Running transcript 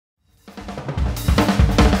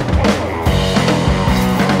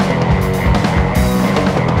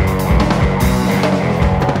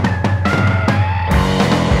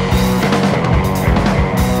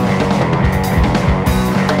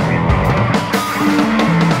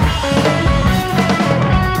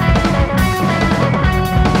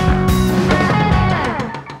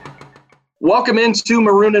Welcome into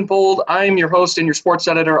Maroon and Bold. I'm your host and your sports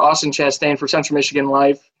editor, Austin Chastain for Central Michigan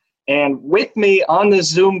Life. And with me on this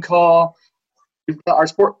Zoom call, we've got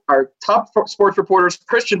our top sports reporters,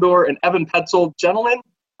 Christian Boer and Evan Petzold. Gentlemen,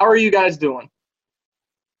 how are you guys doing?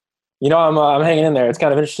 I'm hanging in there. It's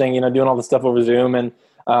kind of interesting, doing all the stuff over Zoom and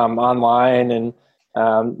online and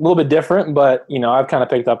a little bit different, but, I've kind of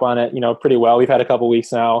picked up on it, pretty well. We've had a couple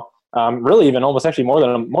weeks now, really even almost actually more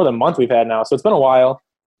than a month we've had now. So it's been a while,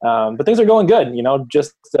 but things are going good,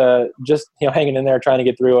 just hanging in there, trying to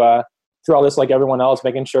get through all this like everyone else,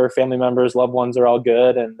 making sure family members, loved ones are all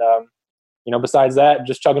good. And, besides that,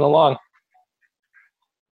 just chugging along.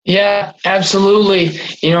 Yeah, absolutely.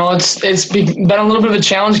 It's been a little bit of a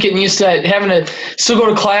challenge getting used to having to still go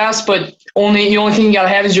to class, but the only thing you got to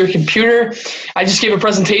have is your computer. I just gave a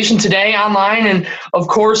presentation today online, and of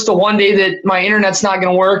course, the one day that my internet's not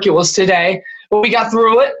going to work, it was today. But we got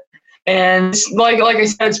through it, and like I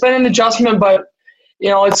said, it's been an adjustment, but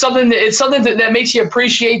it's something that makes you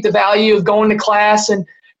appreciate the value of going to class and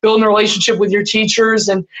building a relationship with your teachers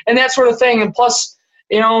and that sort of thing. And plus,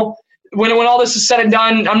 when all this is said and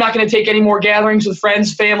done, I'm not going to take any more gatherings with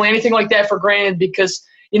friends, family, anything like that for granted, because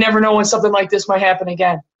you never know when something like this might happen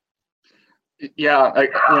again. Yeah,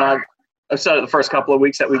 I've said it the first couple of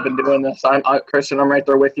weeks that we've been doing this. Christian, I'm right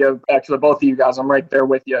there with you. Actually, both of you guys, I'm right there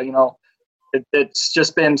with you. It's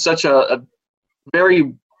just been such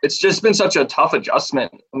it's just been such a tough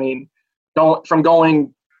adjustment. I mean, from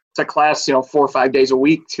going to class, 4 or 5 days a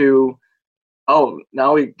week to,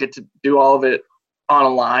 now we get to do all of it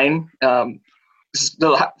online.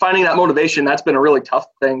 Finding that motivation, that's been a really tough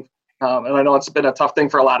thing. And I know it's been a tough thing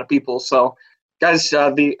for a lot of people. So, guys,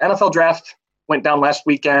 the NFL draft went down last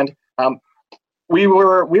weekend. We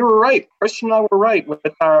were right. Christian and I were right with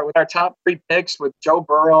our top 3 picks, with Joe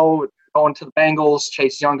Burrow going to the Bengals,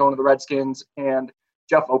 Chase Young going to the Redskins, and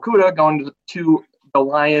Jeff Okudah going to the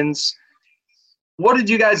Lions. What did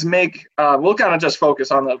you guys make? We'll kind of just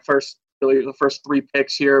focus on the first 3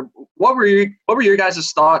 picks here. What were your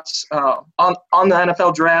guys' thoughts on the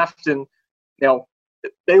NFL draft? And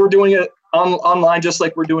they were doing it online just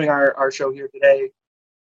like we're doing our show here today.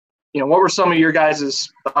 What were some of your guys'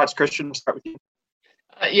 thoughts? Christian, we'll start with you.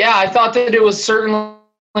 Yeah, I thought that it was certainly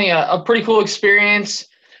a pretty cool experience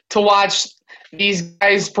to watch these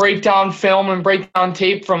guys break down film and break down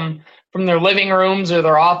tape from their living rooms or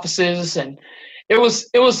their offices, and it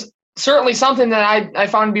was certainly something that I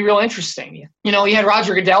found to be real interesting. You had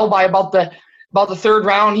Roger Goodell by about the 3rd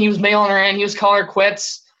round. He was mailing her in. He was calling her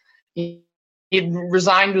quits. He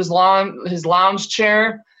resigned his lounge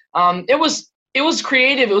chair. It was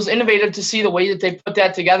creative. It was innovative to see the way that they put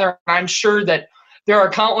that together. And I'm sure that there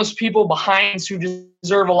are countless people behind who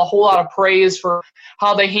deserve a whole lot of praise for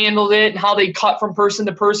how they handled it and how they cut from person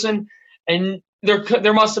to person. And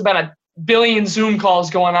there must have been a billion Zoom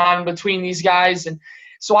calls going on between these guys. And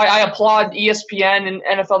so I applaud ESPN and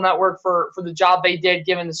NFL Network for the job they did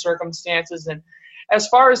given the circumstances. And as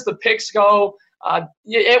far as the picks go,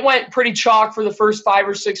 it went pretty chalk for the first 5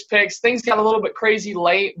 or 6 picks. Things got a little bit crazy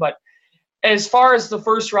late, but as far as the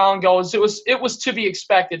first round goes, it was to be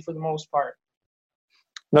expected for the most part.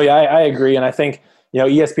 No, yeah, I agree. And I think,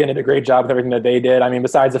 ESPN did a great job with everything that they did. I mean,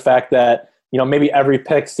 besides the fact that, maybe every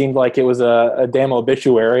pick seemed like it was a damn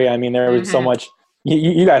obituary. I mean, there was so much.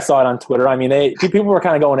 You guys saw it on Twitter. I mean, people were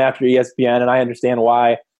kind of going after ESPN, and I understand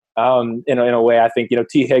why. In a way, I think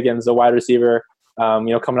T. Higgins, the wide receiver,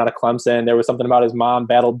 coming out of Clemson, there was something about his mom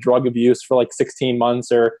battled drug abuse for like 16 months,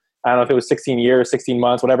 or I don't know if it was 16 years, 16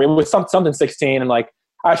 months, whatever. It was something 16, and I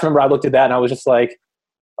just remember I looked at that and I was just like,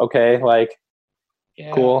 okay,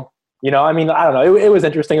 yeah. Cool. I mean, I don't know. It was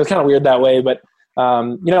interesting. It was kind of weird that way, but.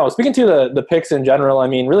 Speaking to the picks in general, I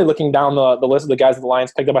mean, really looking down the list of the guys that the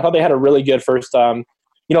Lions picked up, I thought they had a really good first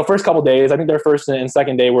couple days. I think their first and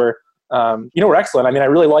second day were excellent. I mean, I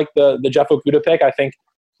really liked the Jeff Okudah pick. I think,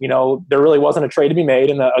 there really wasn't a trade to be made,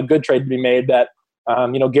 and a good trade to be made that,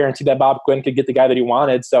 guaranteed that Bob Quinn could get the guy that he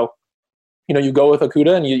wanted. So, you go with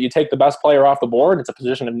Okudah and you take the best player off the board. It's a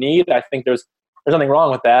position of need. I think there's nothing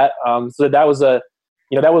wrong with that. So that was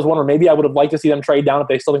that was one where maybe I would have liked to see them trade down if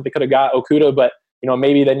they still think they could have got Okudah, but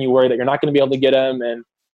maybe then you worry that you're not going to be able to get him. And,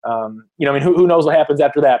 who knows what happens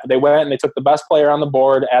after that? But they went and they took the best player on the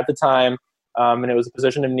board at the time, and it was a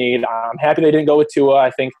position of need. I'm happy they didn't go with Tua.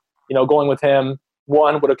 I think, going with him,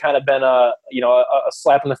 one, would have kind of been a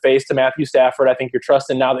slap in the face to Matthew Stafford. I think you're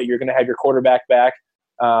trusting now that you're going to have your quarterback back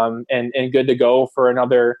and good to go for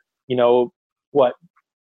another,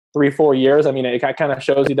 3-4 years. I mean, it kind of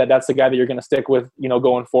shows you that that's the guy that you're going to stick with,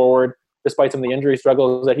 going forward, despite some of the injury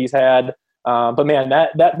struggles that he's had. But man,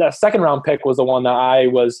 that second round pick was the one that I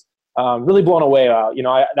was really blown away.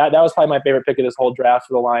 That was probably my favorite pick of this whole draft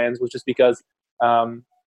for the Lions, was just because,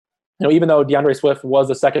 even though DeAndre Swift was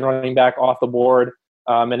the second running back off the board,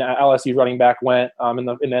 and LSU's running back went in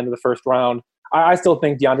the end of the first round, I still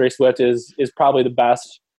think DeAndre Swift is probably the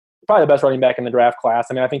best running back in the draft class.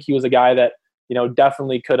 I mean, I think he was a guy that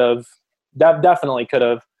definitely could have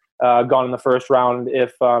gone in the first round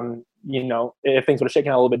if things would have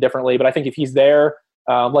shaken out a little bit differently. But I think if he's there,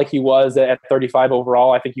 like he was at 35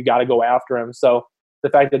 overall, I think you got to go after him. So the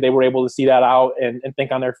fact that they were able to see that out and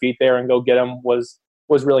think on their feet there and go get him was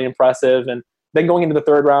really impressive. And then going into the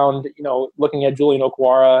third round, looking at Julian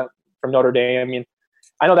Okwara from Notre Dame, I mean,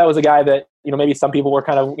 I know that was a guy that, maybe some people were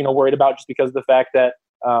kind of, worried about just because of the fact that,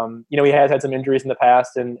 he has had some injuries in the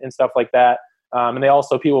past and stuff like that. And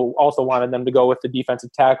people also wanted them to go with the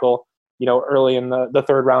defensive tackle, early in the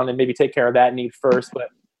third round and maybe take care of that need first. But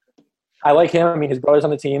I like him. I mean, his brother's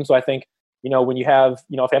on the team. So I think, when you have,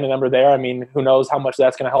 a family member there, I mean, who knows how much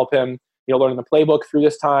that's going to help him, learning the playbook through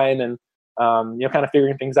this time and, kind of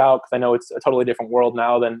figuring things out. Because I know it's a totally different world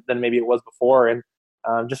now than maybe it was before. And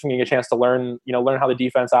just getting a chance to learn how the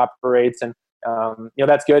defense operates. And,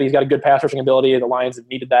 that's good. He's got a good pass rushing ability. The Lions have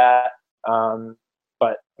needed that.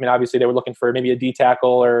 But, I mean, obviously they were looking for maybe a D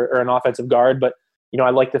tackle or an offensive guard. But, I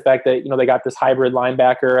like the fact that, they got this hybrid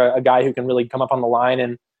linebacker, a guy who can really come up on the line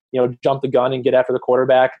and, jump the gun and get after the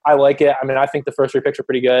quarterback. I like it. I mean, I think the first three picks are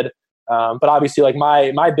pretty good. But obviously, like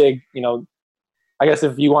my big, I guess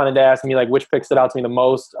if you wanted to ask me, like, which pick stood out to me the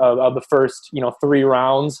most of the first, 3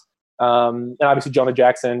 rounds, and obviously Jonah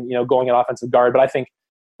Jackson, going at offensive guard. But I think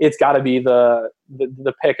it's got to be the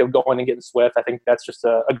pick of going and getting Swift. I think that's just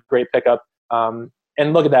a great pickup.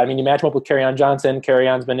 And look at that. I mean, you match him up with Kerryon Johnson.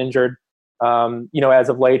 Kerryon's been injured, as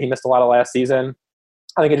of late. He missed a lot of last season.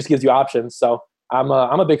 I think it just gives you options. So I'm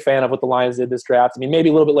a big fan of what the Lions did this draft. I mean, maybe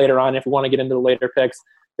a little bit later on, if we want to get into the later picks,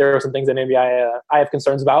 there are some things that maybe I have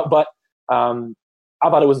concerns about. But I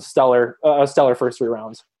thought it was a stellar first 3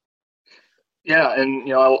 rounds. Yeah, and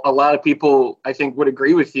a lot of people I think would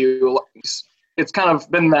agree with you. It's kind of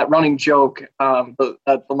been that running joke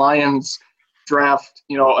that the Lions draft,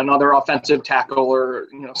 another offensive tackle or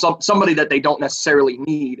somebody that they don't necessarily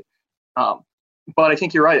need. But I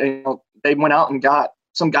think you're right. They went out and got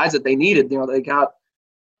some guys that they needed. They got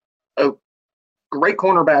a great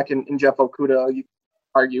cornerback in Jeff Okudah. You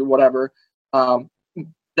argue whatever.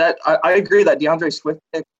 That I agree that DeAndre Swift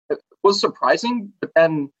pick was surprising, but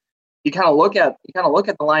then you kind of look at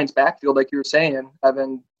the Lions backfield, like you were saying,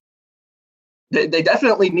 Evan. They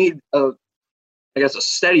definitely need a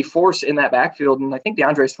steady force in that backfield, and I think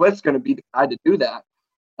DeAndre Swift's going to be the guy to do that.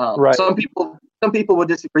 Right. Some people would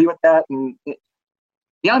disagree with that, and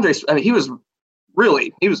DeAndre, I mean, he was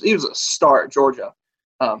a star at Georgia.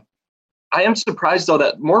 I am surprised though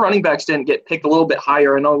that more running backs didn't get picked a little bit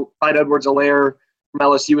higher. I know Clyde Edwards-Helaire from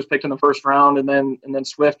LSU was picked in the first round, and then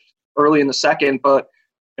Swift early in the second, but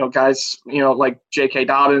guys, like J.K.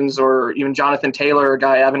 Dobbins or even Jonathan Taylor, a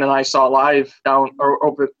guy Evan and I saw live down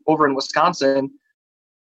over in Wisconsin.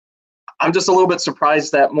 I'm just a little bit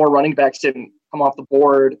surprised that more running backs didn't come off the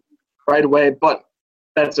board right away, but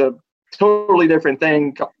that's a totally different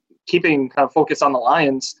thing, keeping kind of focus on the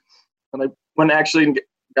Lions. And they went actually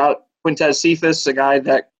got Quintez Cephas, a guy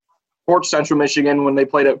that torched Central Michigan when they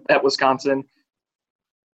played at Wisconsin.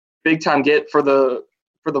 Big time get for the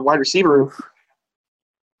wide receiver.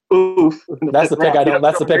 Oof. That's the pick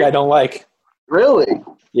I don't like. Really?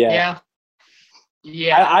 Yeah.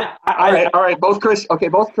 All right. Both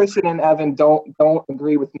Christian and Evan don't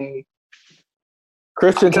agree with me.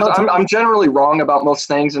 Christian, I'm generally wrong about most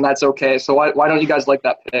things, and that's okay. So why don't you guys like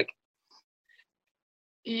that pick?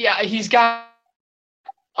 Yeah, he's got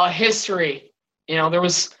a history. There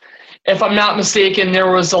was, if I'm not mistaken,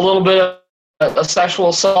 there was a little bit of a sexual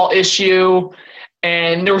assault issue.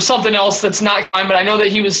 And there was something else that's not fine, but I know that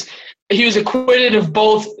he was acquitted of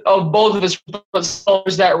both of his. So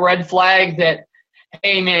there's that red flag that,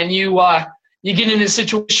 hey man, you get in a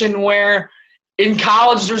situation where in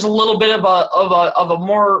college there's a little bit of a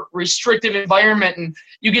more restrictive environment, and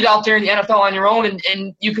you get out there in the NFL on your own,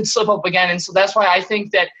 and you could slip up again. And so that's why I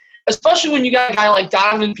think that, especially when you got a guy like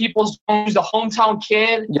Donovan Peoples-Jones, the hometown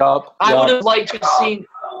kid, I would have liked to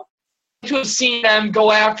have seen them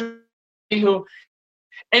go after who.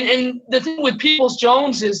 And the thing with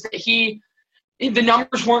Peoples-Jones is that the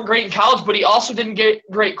numbers weren't great in college, but he also didn't get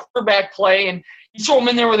great quarterback play. And you throw him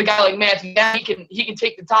in there with a guy like Matthew, he can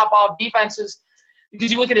take the top off defenses,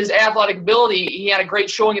 because you look at his athletic ability. He had a great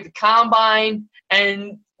showing at the combine,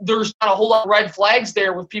 and there's not a whole lot of red flags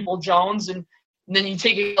there with Peoples-Jones. And then you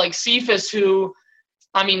take it like Cephas, who,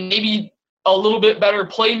 I mean, maybe a little bit better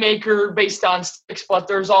playmaker based on sticks, but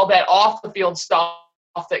there's all that off the field stuff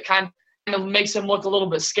that kind of makes him look a little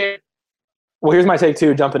bit scared. Well, here's my take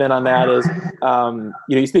too, jumping in on that is,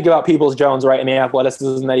 you speak about Peoples-Jones, right, and the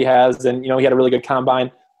athleticism that he has, and, he had a really good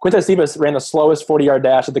combine. Quintez Cephus ran the slowest 40-yard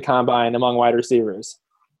dash at the combine among wide receivers.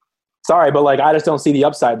 Sorry, but I just don't see the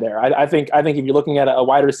upside there. I think if you're looking at a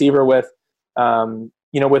wide receiver with,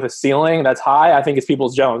 with a ceiling that's high, I think it's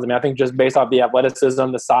Peoples-Jones. I mean, I think just based off the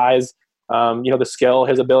athleticism, the size, the skill,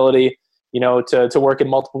 his ability, to work in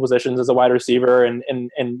multiple positions as a wide receiver, and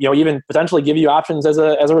even potentially give you options as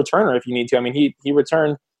a returner if you need to. I mean, he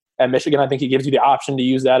returned at Michigan. I think he gives you the option to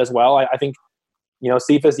use that as well. I think,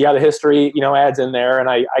 Cephus, the history, adds in there, and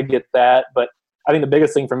I get that, but I think the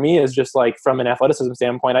biggest thing for me is just from an athleticism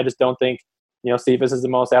standpoint, I just don't think, Cephus is the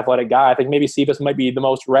most athletic guy. I think maybe Cephus might be the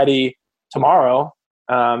most ready tomorrow.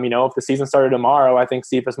 If the season started tomorrow, I think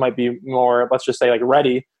Cephus might be more, let's just say,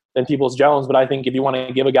 ready than Peoples-Jones. But I think if you want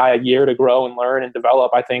to give a guy a year to grow and learn and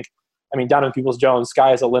develop, Donovan Peoples-Jones,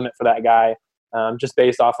 sky is the limit for that guy, just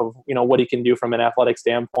based off of, what he can do from an athletic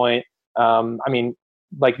standpoint.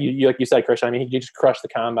 Like you said, Christian, he just crushed the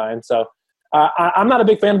combine. So I'm not a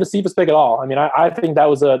big fan of the Cephus pick at all. I think that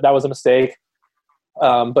was a mistake.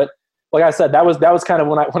 But like I said, that was kind of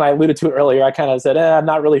when I alluded to it earlier. I kind of said, I'm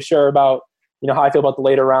not really sure about how I feel about the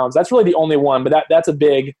later rounds. That's really the only one, but that's a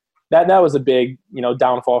big that was a big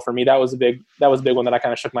downfall for me. That was a big one that I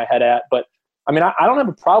kind of shook my head at. But I don't have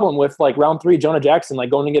a problem with round 3 Jonah Jackson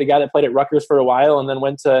going to get a guy that played at Rutgers for a while and then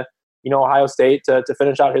went to Ohio State to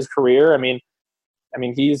finish out his career.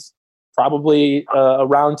 He's probably a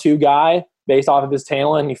round 2 guy based off of his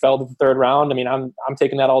talent. He fell to the 3rd round. I'm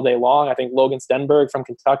taking that all day long. I think Logan Stenberg from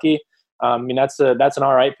Kentucky. That's an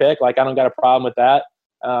all right pick. I don't got a problem with that.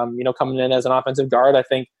 Coming in as an offensive guard, I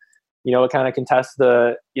think it kind of contests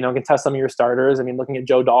some of your starters. Looking at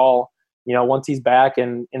Joe Dahl, once he's back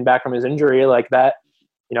and back from his injury that,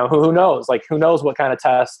 who knows? Who knows what kind of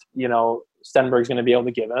test Stenberg's going to be able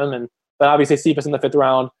to give him. And then obviously Cephus in the 5th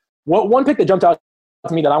round. One pick that jumped out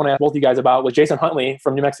to me that I want to ask both you guys about was Jason Huntley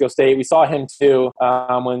from New Mexico State. We saw him too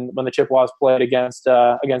when the Chippewas played against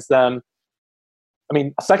them.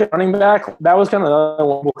 A second running back, that was kind of another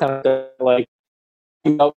one kind of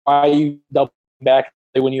why you double back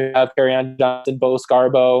when you have Kerryon Johnson, Bo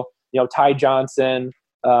Scarborough, Ty Johnson,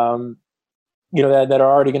 that are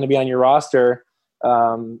already going to be on your roster.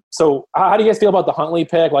 So how do you guys feel about the Huntley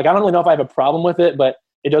pick? I don't really know if I have a problem with it, but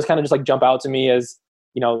it does kind of just jump out to me as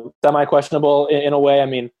semi-questionable in a way.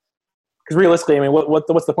 Because realistically,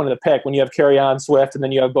 what's the point of the pick when you have Kerryon, Swift, and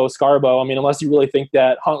then you have Bo Scarborough? Unless you really think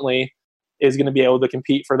that Huntley is going to be able to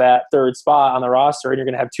compete for that 3rd spot on the roster, and you're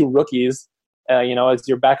going to have 2 rookies, as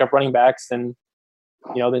your backup running backs, and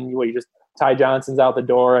then you just Ty Johnson's out the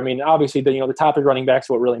door. Obviously the top 3 running backs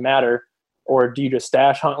are what really matter. Or do you just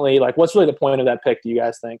stash Huntley? What's really the point of that pick? Do you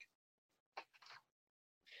guys think?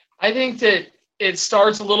 I think that it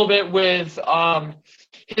starts a little bit with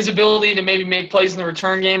his ability to maybe make plays in the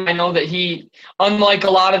return game. I know that he, unlike a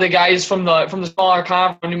lot of the guys from the smaller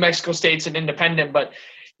conference, New Mexico State's an independent, but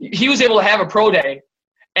he was able to have a pro day,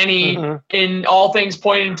 and he, in all things,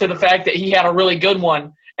 pointed to the fact that he had a really good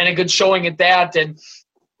one and a good showing at that. And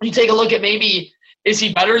you take a look at maybe, is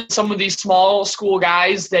he better than some of these small school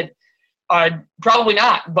guys that probably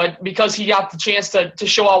not, but because he got the chance to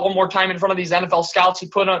show out one more time in front of these NFL scouts, he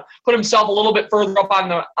put himself a little bit further up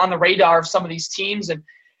on the radar of some of these teams. And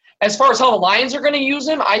as far as how the Lions are going to use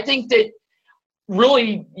him, I think that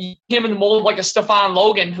really him in the mold like a Stephon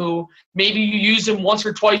Logan, who maybe you use him once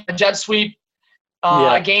or twice a jet sweep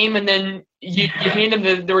a game, and then you hand him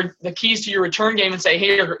the keys to your return game and say,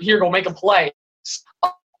 here, go make a play.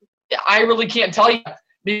 I really can't tell you.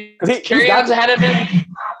 Kerryon's ahead of him.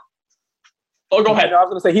 Oh, go ahead. I was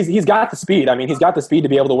going to say he's got the speed. He's got the speed to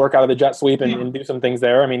be able to work out of the jet sweep and do some things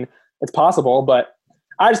there. It's possible, but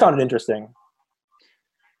I just found it interesting.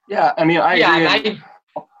 Yeah, I agree.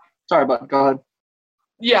 Sorry, but go ahead.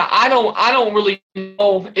 Yeah, I don't really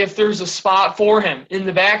know if there's a spot for him in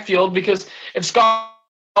the backfield, because if Scott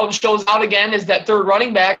shows out again as that 3rd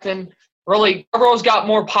running back, then really Scarborough's got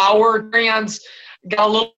more power. Kerryon's got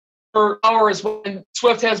a little more power as well, and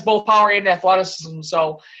Swift has both power and athleticism.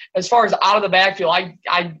 So as far as out of the backfield,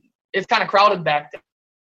 it's kind of crowded back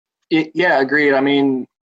there. Yeah, agreed. When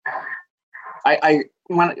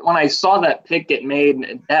I saw that pick get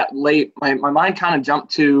made that late, my mind kind of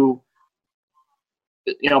jumped to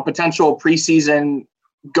potential preseason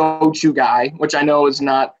go-to guy, which I know is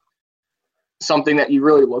not something that you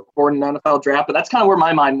really look for in an NFL draft, but that's kind of where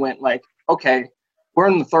my mind went. Okay, we're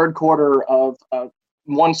in the 3rd quarter of a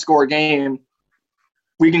 1-score game.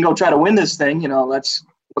 We can go try to win this thing. Let's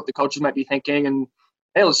what the coaches might be thinking, and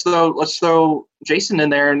hey, let's throw Jason in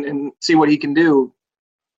there and see what he can do.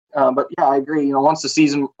 But yeah, I agree. Once the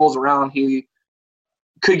season pulls around, he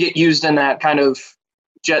could get used in that kind of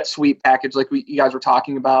jet sweep package like you guys were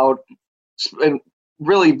talking about, and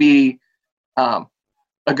really be a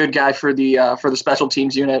good guy for the special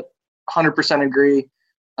teams unit. 100% agree.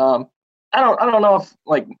 I don't know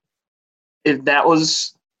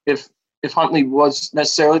if Huntley was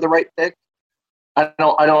necessarily the right pick. I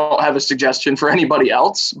don't have a suggestion for anybody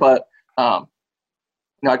else, but I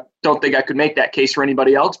don't think I could make that case for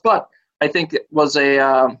anybody else. But I think it was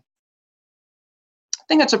I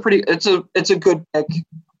think it's a good pick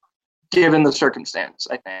given the circumstance,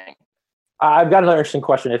 I think. I've got another interesting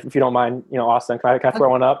question, if you don't mind, Austin. Can I throw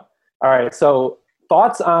one up? All right. So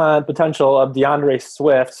thoughts on potential of DeAndre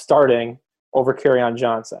Swift starting over Kerryon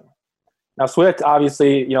Johnson? Now, Swift,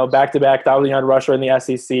 obviously, back-to-back 1,000-yard rusher in the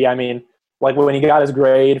SEC. I mean, like when he got his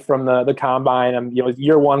grade from the combine,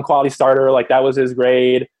 year one quality starter, like that was his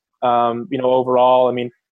grade. Overall, I mean,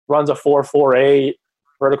 runs a 4.48,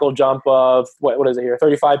 vertical jump of what is it here?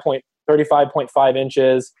 35.5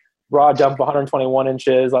 inches, broad jump of 121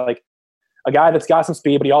 inches. Like a guy that's got some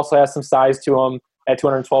speed, but he also has some size to him at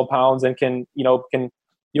 212 pounds and can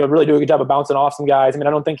really do a good job of bouncing off some guys. I mean, I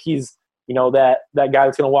don't think he's that guy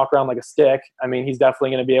that's going to walk around like a stick. I mean, he's definitely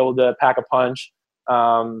going to be able to pack a punch.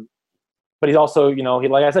 But he's also,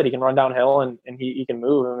 like I said, he can run downhill and he can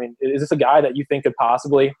move. I mean, is this a guy that you think could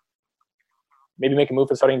possibly maybe make a move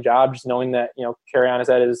for the starting job, just knowing that, Kerryon has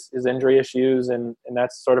had his injury issues and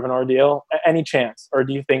that's sort of an ordeal? Any chance, or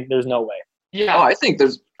do you think there's no way? Yeah, I think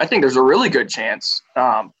there's a really good chance.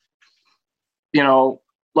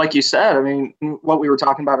 Like you said, I mean, what we were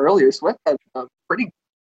talking about earlier, Swift had a pretty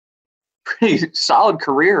solid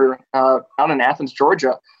career out in Athens,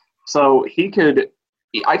 Georgia. So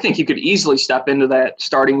I think he could easily step into that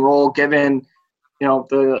starting role given,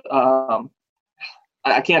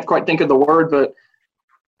 I can't quite think of the word, but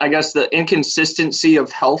I guess the inconsistency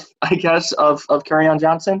of health, I guess, of Kerryon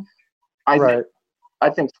Johnson. I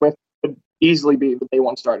think Swift could easily be the day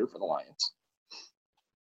one starter for the Lions.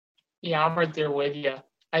 Yeah, I'm right there with you.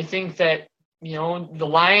 I think that, the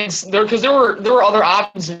Lions, because there were other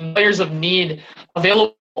options and players of need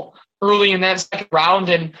available early in that second round,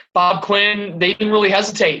 and Bob Quinn, they didn't really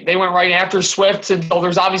hesitate. They went right after Swift, and so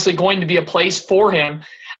there's obviously going to be a place for him.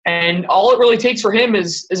 And all it really takes for him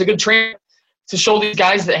is a good trainer to show these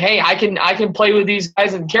guys that, hey, I can play with these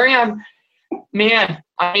guys. And Kerryon, man,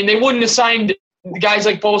 I mean, they wouldn't have signed guys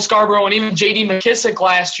like Bo Scarborough and even J.D. McKissick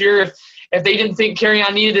last year if they didn't think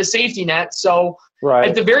Kerryon needed a safety net. So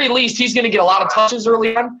at the very least, he's going to get a lot of touches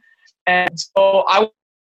early on. And so I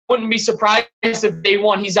wouldn't be surprised if day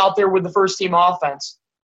one he's out there with the first-team offense.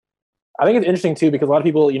 I think it's interesting, too, because a lot of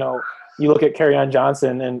people, you look at Kerryon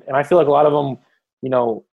Johnson, and I feel like a lot of them,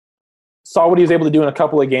 saw what he was able to do in a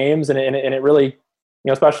couple of games, and it really,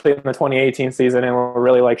 especially in the 2018 season, and we're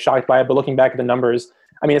really like shocked by it. But looking back at the numbers,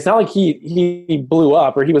 I mean, it's not like he blew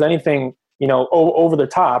up or he was anything, over the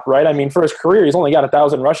top, right? I mean, for his career, he's only got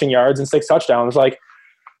 1,000 rushing yards and 6 touchdowns. Like,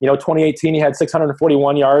 2018 he had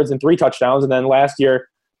 641 yards and 3 touchdowns, and then last year,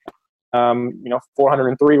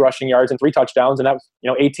 403 rushing yards and 3 touchdowns, and that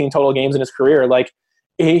was 18 total games in his career. Like,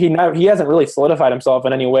 he hasn't really solidified himself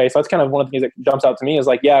in any way. So that's kind of one of the things that jumps out to me is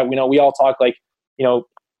like, yeah, we all talk like,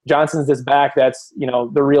 Johnson's this back that's,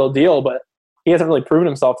 the real deal, but he hasn't really proven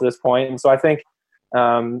himself to this point. And so I think,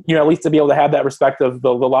 at least to be able to have that respect of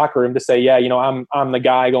the locker room to say, yeah, I'm the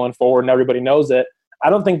guy going forward and everybody knows it. I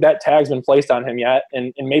don't think that tag's been placed on him yet.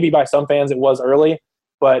 And maybe by some fans it was early,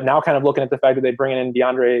 but now kind of looking at the fact that they're bringing in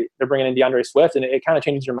DeAndre Swift, and it kind of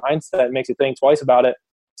changes your mindset and makes you think twice about it.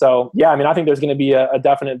 So, yeah, I mean, I think there's going to be a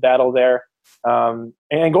definite battle there. And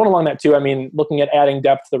going along that, too, I mean, looking at adding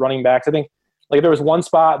depth to the running backs, I think, like, if there was one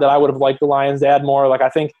spot that I would have liked the Lions to add more, like, I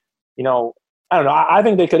think, I don't know, I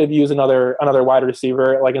think they could have used another wide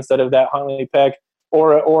receiver, like, instead of that Huntley pick,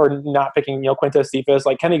 or not picking, Quintez Cephas.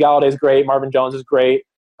 Like, Kenny Galladay is great, Marvin Jones is great,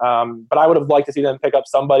 but I would have liked to see them pick up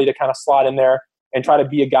somebody to kind of slot in there and try to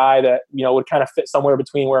be a guy that, would kind of fit somewhere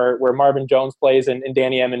between where Marvin Jones plays and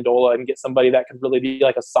Danny Amendola, and get somebody that could really be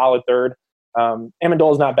like a solid third.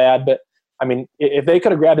 Amendola's not bad, but, I mean, if they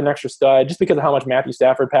could have grabbed an extra stud just because of how much Matthew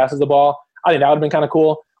Stafford passes the ball, I think that would have been kind of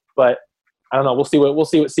cool. But I don't know. We'll see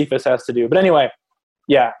what Cephas has to do. But anyway,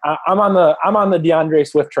 yeah, I'm on the DeAndre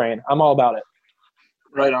Swift train. I'm all about it.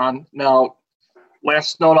 Right on. Now,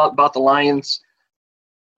 last note about the Lions.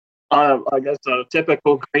 I guess a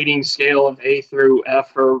typical grading scale of A through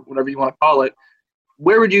F or whatever you want to call it.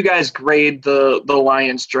 Where would you guys grade the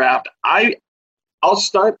Lions draft? I'll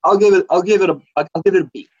start. I'll give it a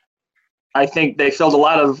B. I think they filled a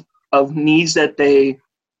lot of needs that they,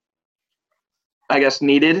 I guess,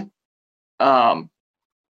 needed.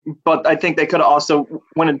 But I think they could have also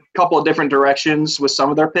went a couple of different directions with some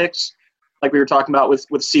of their picks, like we were talking about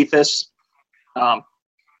with Cephas. I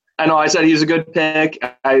know I said he was a good pick.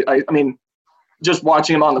 I mean, just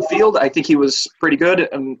watching him on the field, I think he was pretty good.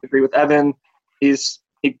 And agree with Evan. He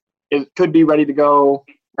could be ready to go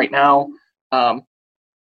right now.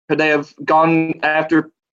 Could they have gone after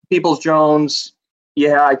Peoples-Jones?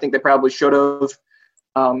 Yeah, I think they probably should have.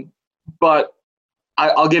 But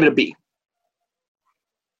I'll give it a B.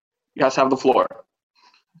 You guys have the floor.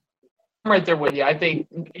 I'm right there with you. I think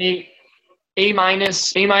A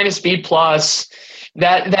minus, B plus.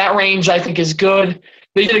 That range I think is good.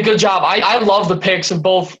 They did a good job. I love the picks of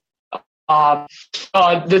both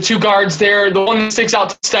the two guards there. The one that sticks out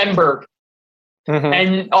to Stenberg. Mm-hmm.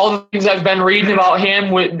 And all the things I've been reading about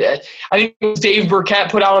him, I think it was Dave Burkett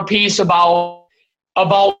put out a piece about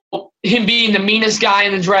him being the meanest guy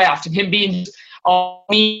in the draft and him being a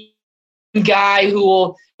mean guy who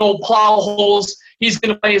will plow holes. He's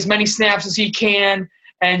going to play as many snaps as he can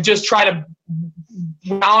and just try to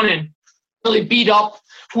down and really beat up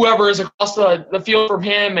whoever is across the field from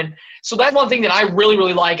him. And so that's one thing that I really,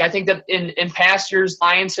 really like. I think that in past years,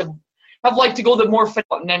 Lions have liked to go the more fit,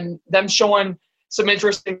 and then them showing some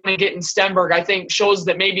interest in getting Stenberg, I think, shows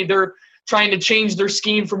that maybe they're trying to change their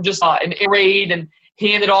scheme from just an air raid and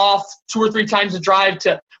hand it off 2 or 3 times a drive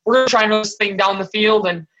to we're going to try and run this thing down the field,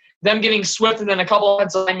 and them getting Swift and then a couple of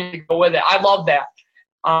heads to go with it. I love that.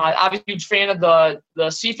 I'm a huge fan of the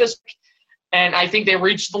Cephas, and I think they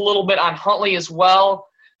reached a little bit on Huntley as well.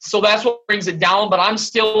 So that's what brings it down. But I'm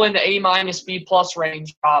still in the A minus B plus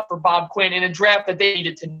range for Bob Quinn in a draft that they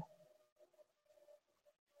needed to.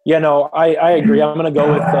 Yeah, no, I agree. I'm going to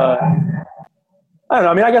go with I don't know.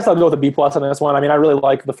 I mean, I guess I'll go with a B plus on this one. I mean, I really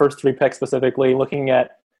like the first 3 picks specifically. Looking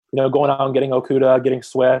at going out and getting Okudah, getting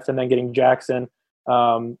Swift, and then getting Jackson.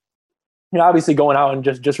 Obviously going out and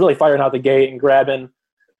just really firing out the gate and grabbing,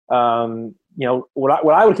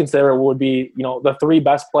 what I would consider would be, the 3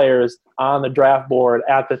 best players on the draft board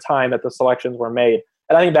at the time that the selections were made.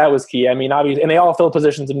 And I think that was key. I mean, obviously, and they all fill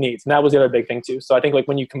positions of needs, and that was the other big thing too. So I think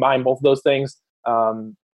when you combine both of those things,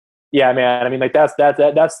 yeah, man, I mean, that's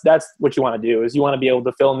what you want to do is you want to be able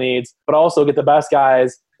to fill needs, but also get the best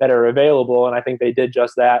guys that are available. And I think they did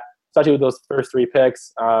just that, especially with those first 3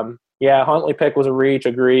 picks. Yeah, Huntley pick was a reach,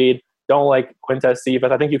 agreed. Don't like Quintez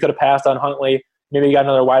Cephas. I think you could have passed on Huntley. Maybe you got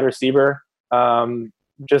another wide receiver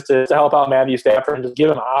just to help out Matthew Stafford and just give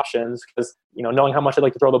him options because, knowing how much they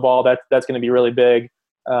like to throw the ball, that's going to be really big.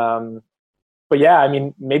 But, yeah, I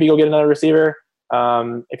mean, maybe go get another receiver.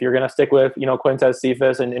 If you're going to stick with, Quintez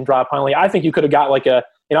Cephas and drop Huntley, I think you could have got like a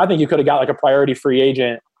priority free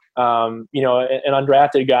agent, an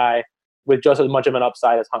undrafted guy with just as much of an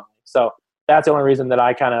upside as Huntley. So that's the only reason that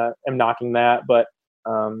I kind of am knocking that. But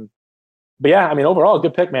yeah, I mean, overall,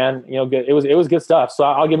 good pick, man. Good. It was good stuff. So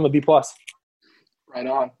I'll give him a B plus. Right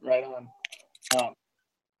on.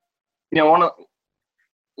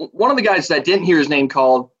 One of the guys that didn't hear his name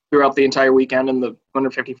called throughout the entire weekend in the under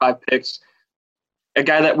 55 picks, a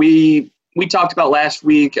guy that we talked about last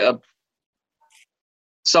week,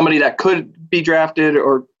 somebody that could be drafted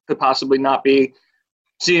or could possibly not be.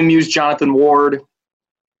 CMU's Jonathan Ward,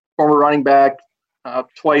 former running back,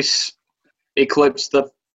 twice eclipsed the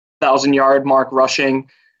 1,000-yard mark rushing.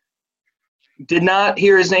 Did not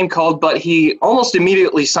hear his name called, but he almost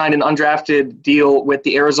immediately signed an undrafted deal with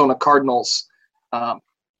the Arizona Cardinals.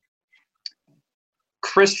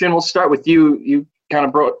 Christian, we'll start with you. You kind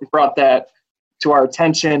of brought that to our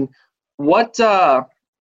attention. What for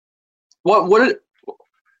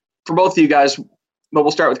both of you guys, but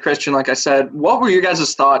we'll start with Christian, like I said. What were your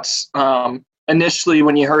guys' thoughts initially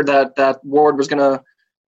when you heard that Ward was going to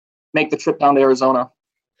make the trip down to Arizona?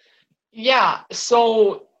 Yeah,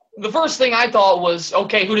 so the first thing I thought was,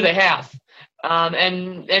 okay, who do they have?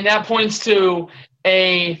 And that points to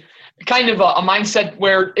a kind of a mindset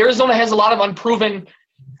where Arizona has a lot of unproven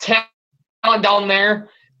talent down there.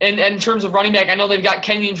 And in terms of running back, I know they've got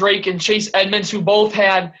Kenyon Drake and Chase Edmonds, who both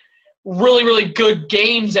had really, really good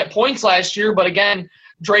games at points last year. But again,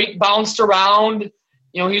 Drake bounced around.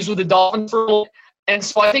 He was with the Dolphins for a little. And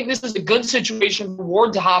so I think this is a good situation for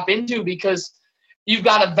Ward to hop into because you've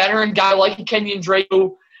got a veteran guy like Kenyon Drake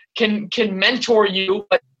who can mentor you,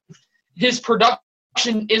 but his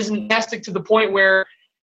production isn't fantastic to the point where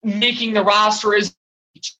making the roster is.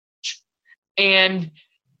 And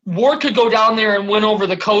Ward could go down there and win over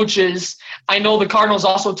the coaches. I know the Cardinals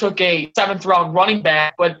also took a 7th-round running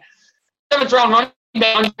back, but 7th-round running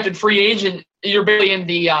back, undrafted free agent, you're barely in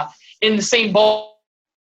the same ball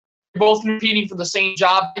both competing for the same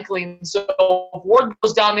job. And so if Ward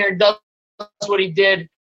goes down there and does what he did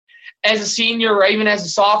as a senior or even as a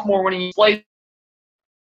sophomore when he played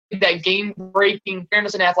that game-breaking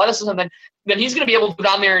fairness and athleticism, then he's going to be able to go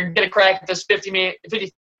down there and get a crack at this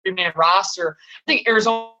 53-man roster. I think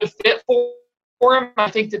Arizona would fit for him.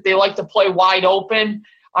 I think that they like to play wide open.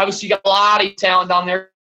 Obviously, you got a lot of talent down there.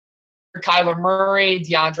 Kyler Murray,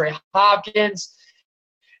 DeAndre Hopkins.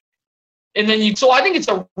 And then so I think it's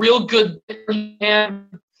a real good fit for him.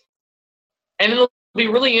 And it'll be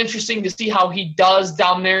really interesting to see how he does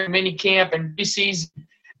down there in minicamp and preseason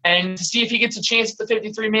and to see if he gets a chance at the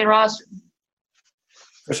 53-man roster.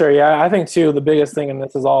 For sure, yeah. I think, too, the biggest thing, and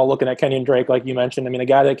this is all looking at Kenyon Drake, like you mentioned. I mean, a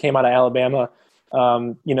guy that came out of Alabama,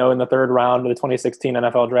 in the third round of the 2016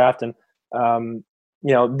 NFL draft. And,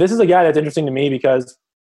 this is a guy that's interesting to me because,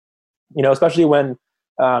 especially when,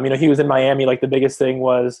 he was in Miami, like the biggest thing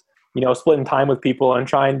was, splitting time with people and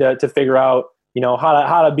trying to figure out,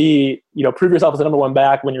 how to be, prove yourself as a number one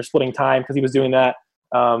back when you're splitting time, because he was doing that.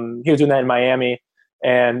 He was doing that in Miami.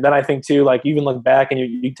 And then I think, too, like, you even look back and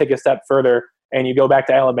you take a step further and you go back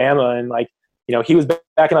to Alabama and, like, he was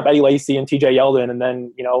backing up Eddie Lacy and TJ Yeldon. And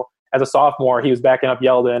then, as a sophomore, he was backing up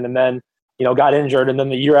Yeldon and then, got injured. And then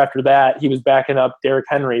the year after that, he was backing up Derrick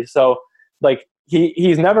Henry. So, like,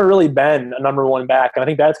 he's never really been a number one back. And I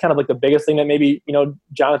think that's kind of like the biggest thing that maybe,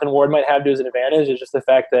 Jonathan Ward might have to his advantage is just the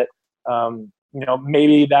fact that,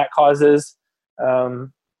 maybe that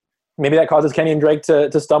causes Kenyon Drake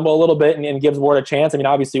to stumble a little bit and gives Ward a chance. I mean,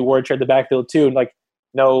 obviously Ward shared the backfield too, and like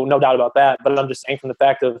no doubt about that. But I'm just saying from the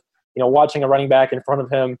fact of watching a running back in front of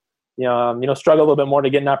him, struggle a little bit more to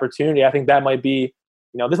get an opportunity. I think that might be,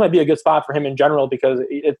 this might be a good spot for him in general because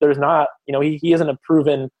if there's not, he isn't a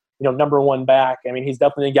proven number one back. I mean, he's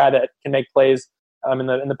definitely a guy that can make plays in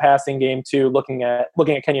the passing game too. Looking at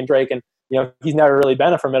Kenyon Drake, and he's never really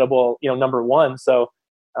been a formidable number one. So.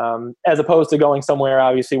 As opposed to going somewhere,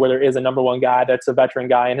 obviously, where there is a number one guy that's a veteran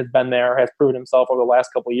guy and has been there, has proven himself over the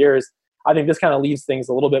last couple of years, I think this kind of leaves things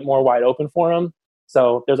a little bit more wide open for him.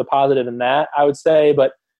 So there's a positive in that, I would say.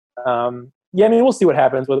 But, we'll see what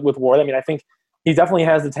happens with Ward. I mean, I think he definitely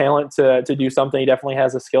has the talent to do something. He definitely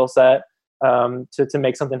has the skill set to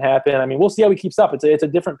make something happen. I mean, we'll see how he keeps up. It's a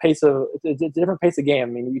different pace of game.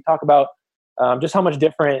 I mean, you talk about just how much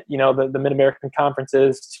different, the Mid-American Conference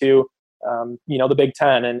is to the Big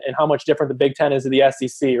Ten and how much different the Big Ten is to the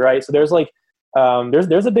SEC, right? So there's like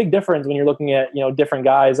there's a big difference when you're looking at different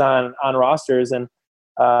guys on rosters, and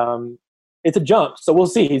it's a jump. So we'll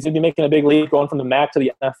see. He's going to be making a big leap going from the MAC to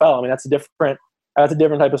the NFL. I mean, that's a different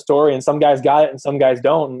type of story, and some guys got it and some guys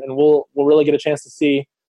don't, and we'll really get a chance to see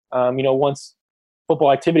once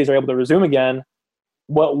football activities are able to resume again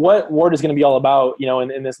what Ward is going to be all about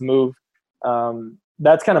in this move.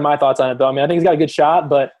 That's kind of my thoughts on it, though. I mean, I think he's got a good shot,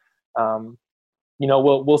 but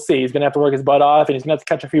we'll see. He's going to have to work his butt off, and he's going to have to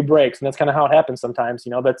catch a few breaks, and that's kind of how it happens sometimes.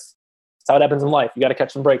 That's how it happens in life. You got to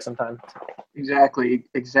catch some breaks sometimes. Exactly.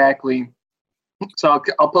 So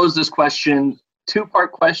I'll pose this question,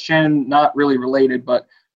 two-part question, not really related, but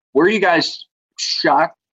were you guys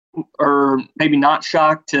shocked or maybe not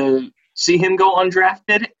shocked to see him go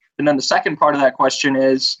undrafted? And then the second part of that question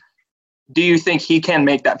is, do you think he can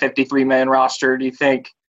make that 53-man roster? Do you think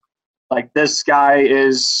like this guy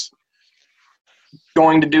is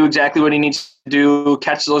going to do exactly what he needs to do,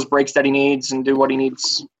 catch those breaks that he needs, and do what he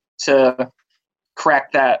needs to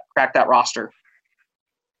crack that roster?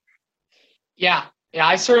 Yeah,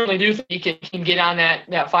 I certainly do think he can get on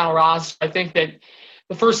that final roster. I think that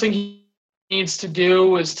the first thing he needs to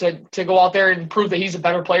do is to go out there and prove that he's a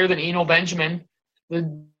better player than Eno Benjamin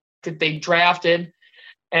that they drafted,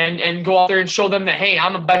 and go out there and show them that, hey,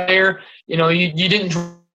 I'm a better player. You didn't,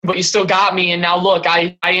 but you still got me, and now look,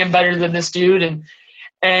 I am better than this dude.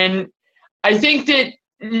 And I think that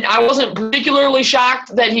I wasn't particularly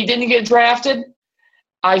shocked that he didn't get drafted.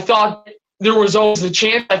 I thought there was always a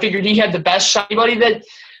chance. I figured he had the best shot anybody that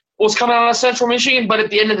was coming out of Central Michigan, but at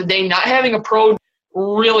the end of the day, not having a pro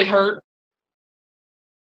really hurt.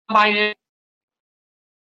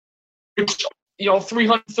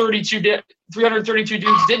 332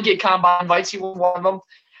 dudes did get combine invites. He was one of them.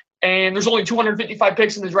 And there's only 255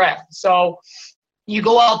 picks in the draft. So you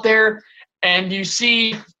go out there and you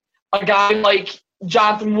see a guy like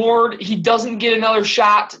Jonathan Ward. He doesn't get another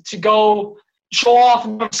shot to go show off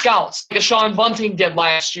in front of scouts like Sean Bunting did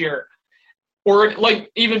last year. Or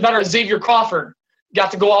like even better, Xavier Crawford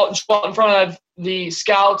got to go out and show out in front of the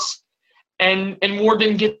scouts, and Ward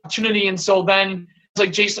didn't get the opportunity. And so then it's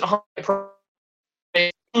like Jason Hunt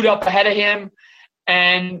moved up ahead of him.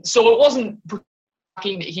 And so it wasn't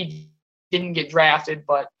shocking that he didn't get drafted,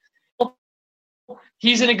 but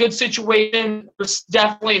he's in a good situation. There's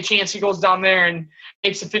definitely a chance he goes down there and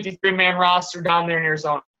makes a 53-man roster down there in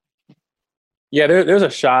Arizona. Yeah, there's a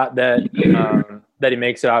shot that that he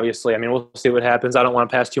makes it, obviously. I mean, we'll see what happens. I don't want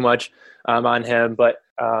to pass too much on him, but,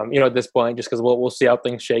 at this point, just because we'll see how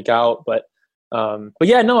things shake out. But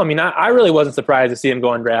yeah, no, I mean, I really wasn't surprised to see him go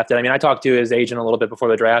undrafted. I mean, I talked to his agent a little bit before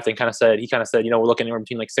the draft and he kind of said, we're looking anywhere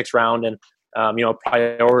between like 6th round and,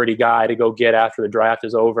 priority guy to go get after the draft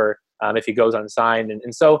is over if he goes unsigned.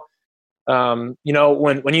 And so, when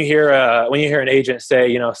you hear an agent say,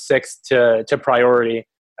 6th to priority,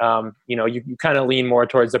 you kind of lean more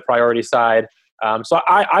towards the priority side. So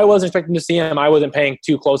I wasn't expecting to see him. I wasn't paying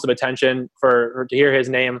too close of attention to hear his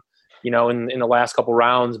name, in the last couple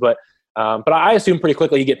rounds. But I assume pretty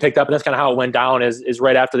quickly he get picked up, and that's kind of how it went down. Is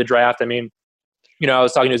right after the draft. I mean, I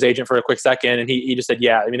was talking to his agent for a quick second, and he just said,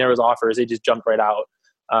 yeah. I mean, there was offers. He just jumped right out.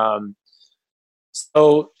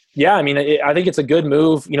 So yeah, I mean, I think it's a good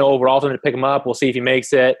move, overall for him to pick him up. We'll see if he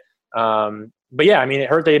makes it. But yeah, I mean, it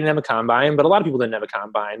hurt they didn't have a combine, but a lot of people didn't have a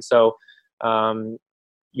combine. So, or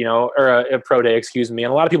a pro day, excuse me.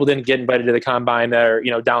 And a lot of people didn't get invited to the combine that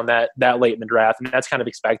are, down that late in the draft. And that's kind of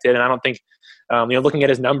expected. And I don't think, looking at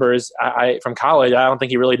his numbers from college, I don't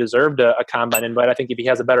think he really deserved a combine invite. I think if he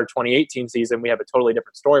has a better 2018 season, we have a totally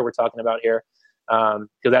different story we're talking about here.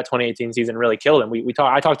 Because that 2018 season really killed him.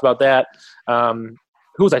 I talked about that.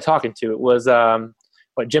 Who was I talking to? It was,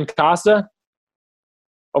 Jim Costa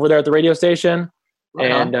over there at the radio station.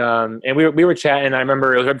 Uh-huh. And we were chatting. I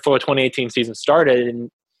remember it was right before the 2018 season started, and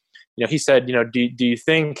he said, do you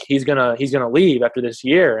think he's gonna leave after this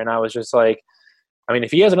year? And I was just like, I mean,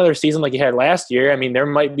 if he has another season like he had last year, I mean, there's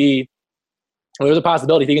a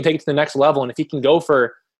possibility if he can take it to the next level, and if he can go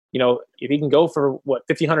for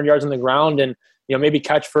 1,500 yards on the ground, and maybe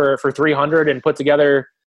catch for 300 and put together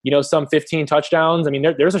some 15 touchdowns. I mean,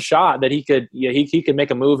 there's a shot that he could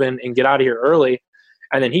make a move and get out of here early.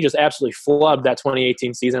 And then he just absolutely flubbed that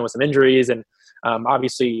 2018 season with some injuries, and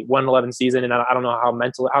obviously 1-11 season. And I don't know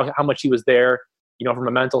how much he was there, from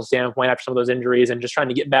a mental standpoint after some of those injuries, and just trying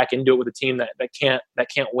to get back into it with a team that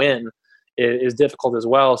can't win is difficult as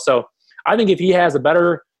well. So I think if he has a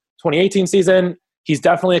better 2018 season, he's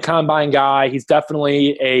definitely a combine guy. He's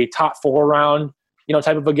definitely a top 4 round,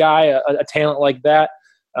 type of a guy, a talent like that.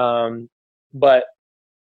 But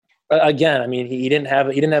again, I mean, he didn't have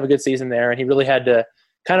a good season there, and he really had to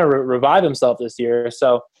kind of revive himself this year.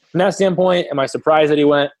 So from that standpoint, am I surprised that he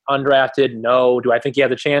went undrafted? No. Do I think he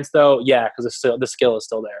has a chance though? Yeah, because the skill is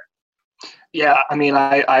still there. Yeah, I mean,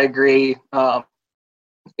 I agree. I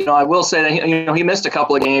will say that he missed a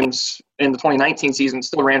couple of games in the 2019 season,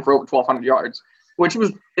 still ran for over 1,200 yards, which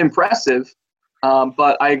was impressive.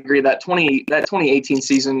 But I agree that 2018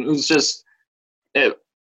 season it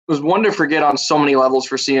was one to forget on so many levels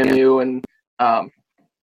for CMU, and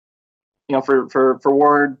for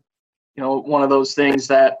Ward, one of those things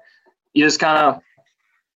that you just kind of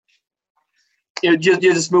you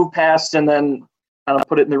just move past and then kind of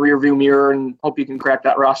put it in the rearview mirror and hope you can crack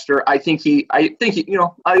that roster. I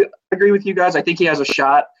agree with you guys. I think he has a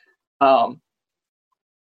shot. At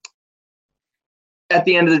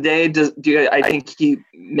the end of the day, I think he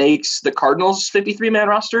makes the Cardinals 53-man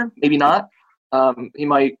roster? Maybe not. He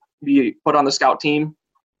might be put on the scout team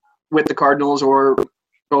with the Cardinals or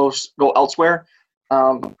go elsewhere.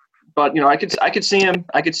 But I could see him.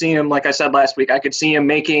 I could see him. Like I said last week, I could see him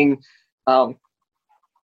making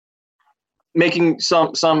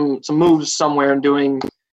some moves somewhere and doing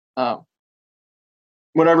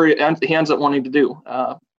whatever he ends up wanting to do.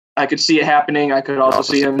 I could see it happening. I could also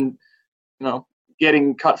see him,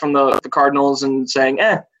 getting cut from the Cardinals and saying,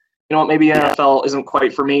 maybe NFL isn't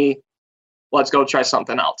quite for me. Let's go try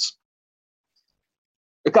something else.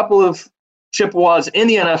 A couple of Chippewas in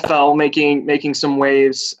the NFL making some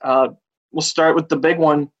waves. We'll start with the big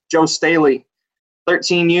one, Joe Staley.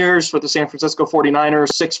 13 years with the San Francisco 49ers,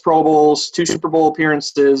 6 Pro Bowls, 2 Super Bowl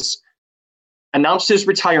appearances, announced his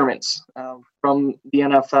retirement from the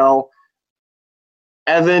NFL.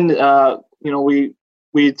 Evan,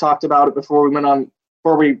 we talked about it before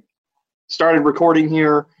we started recording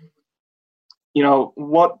here.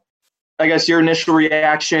 What, I guess, your initial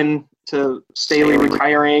reaction to Staley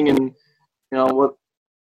retiring, and what,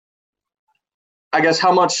 I guess,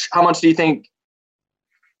 how much do you think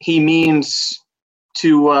he means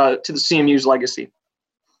to the CMU's legacy?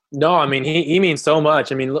 No, I mean, he means so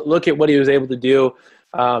much. I mean, look at what he was able to do.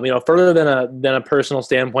 Further than a personal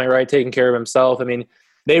standpoint, right? Taking care of himself. I mean,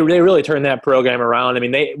 they really turned that program around. I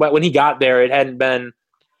mean, when he got there, it hadn't been,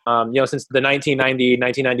 since the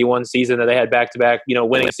 1990-1991 season that they had back-to-back,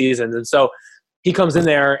 winning seasons. And so he comes in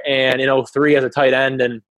there and in 2003 as a tight end,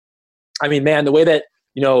 and I mean, man, the way that,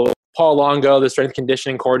 Paul Longo, the strength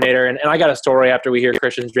conditioning coordinator, and I got a story after we hear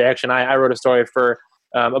Christian's reaction. I wrote a story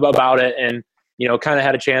about it, and kind of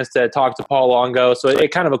had a chance to talk to Paul Longo. So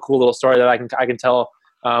it kind of a cool little story that I can tell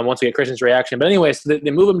once we get Christian's reaction. But anyway, so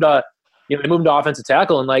they move him to offensive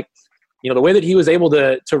tackle, and the way that he was able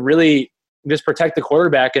to really just protect the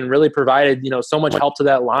quarterback and really provided so much help to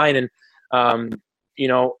that line. And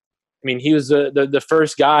he was the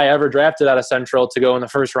first guy ever drafted out of Central to go in the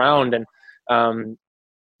first round. And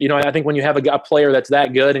I think when you have a player that's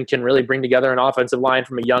that good and can really bring together an offensive line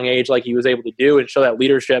from a young age like he was able to do and show that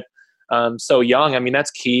leadership so young, I mean, that's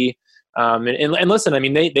key. And listen, I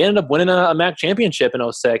mean, they ended up winning a MAC championship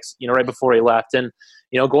in 06, right before he left. And,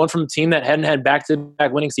 going from a team that hadn't had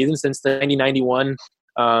back-to-back winning seasons since the 90-91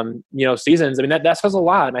 seasons, I mean, that says a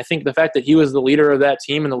lot. And I think the fact that he was the leader of that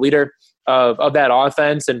team and the leader of that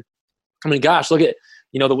offense, and I mean, gosh, look at,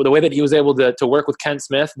 the way that he was able to work with Kent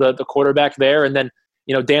Smith, the quarterback there, and then,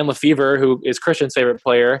 Dan Lefevre, who is Christian's favorite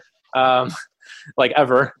player,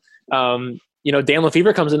 ever. Dan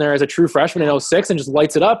Lefevre comes in there as a true freshman in 06 and just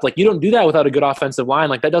lights it up. You don't do that without a good offensive line.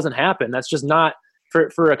 That doesn't happen. That's just not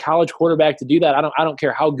for a college quarterback to do that. I don't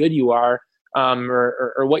care how good you are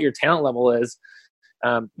or what your talent level is.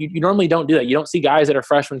 You normally don't do that. You don't see guys that are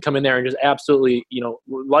freshmen come in there and just absolutely,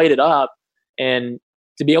 light it up. And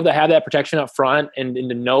to be able to have that protection up front and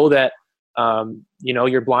to know that,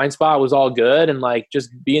 your blind spot was all good and just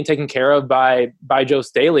being taken care of by Joe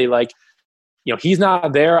Staley, he's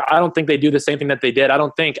not there. I don't think they do the same thing that they did. I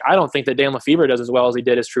don't think that Dan Lefevre does as well as he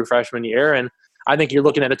did his true freshman year. And I think you're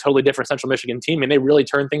looking at a totally different Central Michigan team, and they really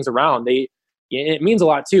turn things around. It means a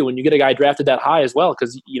lot too when you get a guy drafted that high as well,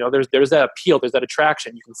 because there's that appeal, there's that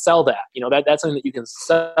attraction. You can sell that. That's something that you can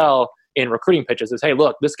sell in recruiting pitches. Is, hey,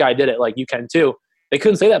 look, this guy did it, you can too. They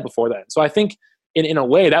couldn't say that before then. So I think in a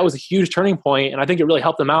way that was a huge turning point, and I think it really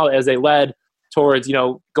helped them out as they led towards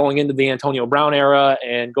going into the Antonio Brown era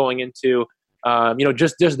and going into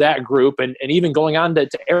just that group, and even going on to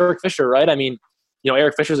Eric Fisher, right? I mean,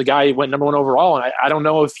 Eric Fisher's a guy who went number 1 overall, and I don't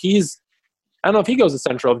know if he goes to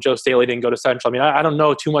Central if Joe Staley didn't go to Central. I mean, I don't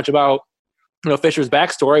know too much about Fisher's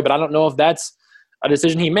backstory, but I don't know if that's a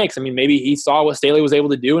decision he makes. I mean, maybe he saw what Staley was able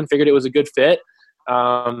to do and figured it was a good fit.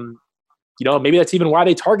 Maybe that's even why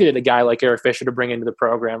they targeted a guy like Eric Fisher to bring into the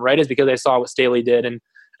program, right? Is because they saw what Staley did. And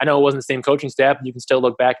I know it wasn't the same coaching staff, but you can still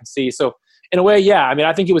look back and see. So in a way, yeah, I mean,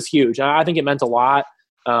 I think it was huge. I think it meant a lot.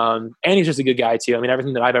 And he's just a good guy too. I mean,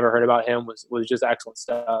 everything that I've ever heard about him was just excellent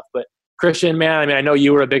stuff. But Christian, man, I mean, I know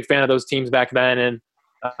you were a big fan of those teams back then, and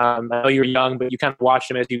I know you were young, but you kind of watched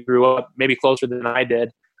them as you grew up, maybe closer than I did,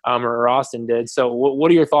 or Austin did. So what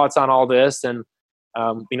are your thoughts on all this? And,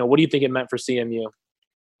 what do you think it meant for CMU?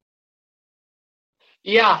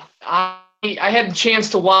 Yeah, I had the chance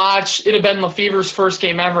to watch. It had been Lefevre's first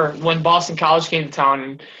game ever when Boston College came to town.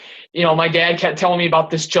 And, my dad kept telling me about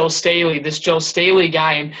this Joe Staley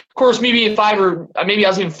guy. And, of course, maybe I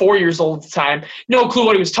was even 4 years old at the time. No clue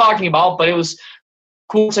what he was talking about, but it was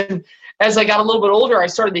cool. And as I got a little bit older, I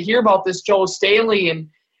started to hear about this Joe Staley.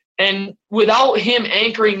 And without him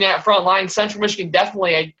anchoring that front line, Central Michigan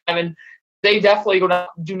definitely, they definitely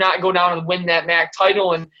do not go down and win that MAC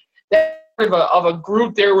title. And that of a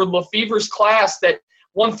group there with Lefevre's class that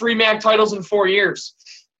won 3 MAC titles in 4 years,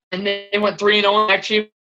 and they went 3-0 in the MAC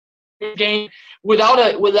championship game without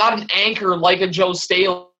an anchor like a Joe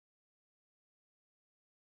Staley.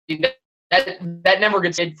 That never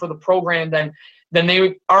gets hit for the program. Then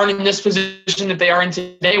they aren't in this position that they are in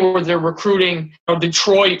today, where they're recruiting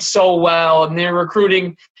Detroit so well, and they're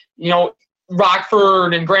recruiting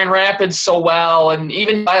Rockford and Grand Rapids so well, and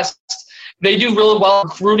even West. They do really well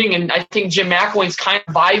recruiting, and I think Jim McElwain's kind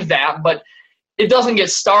of vibed that, but it doesn't get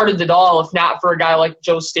started at all if not for a guy like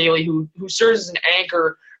Joe Staley, who serves as an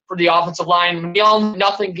anchor for the offensive line. We all know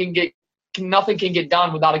nothing can get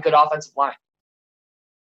done without a good offensive line.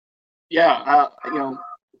 Yeah,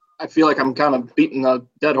 I feel like I'm kind of beating a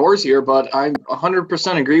dead horse here, but I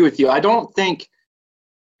 100% agree with you. I don't think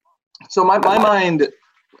so. My mind,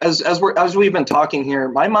 as we've been talking here,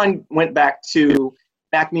 my mind went back to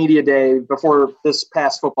MAC Media Day before this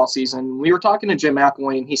past football season. We were talking to Jim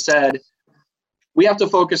McElwain. He said, we have to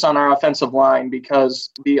focus on our offensive line because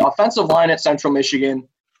the offensive line at Central Michigan,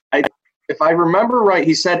 if I remember right,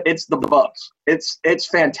 he said it's the Bucks. It's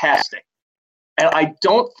fantastic. And I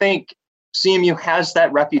don't think CMU has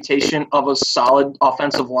that reputation of a solid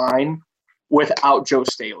offensive line without Joe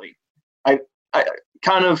Staley. I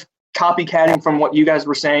kind of copycatting from what you guys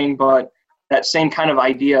were saying, but that same kind of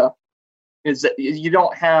idea is that you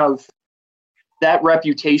don't have that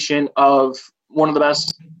reputation of one of the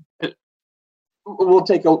best. We'll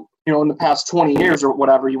take in the past 20 years or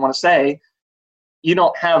whatever you want to say, you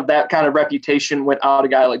don't have that kind of reputation without a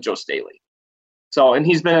guy like Joe Staley. So, and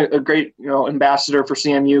he's been a great, ambassador for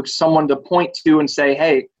CMU, someone to point to and say,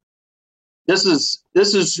 hey, this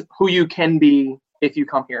is who you can be if you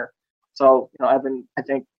come here. So, I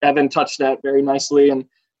think Evan touched that very nicely, and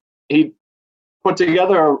he put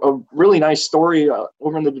together a really nice story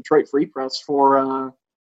over in the Detroit Free Press for.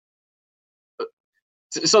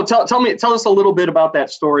 So tell us a little bit about that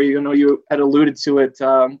story. You had alluded to it.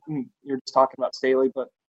 You're just talking about Staley, but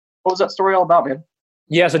what was that story all about, man?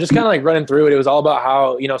 Yeah, so just kind of like running through it, it was all about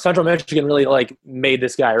how, Central Michigan really like made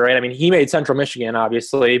this guy, right? I mean, he made Central Michigan,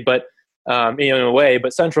 obviously, but in a way,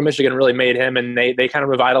 but Central Michigan really made him, and they kind of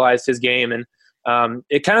revitalized his game. And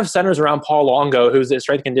it kind of centers around Paul Longo, who's a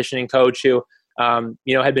strength and conditioning coach who,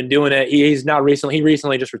 had been doing it. He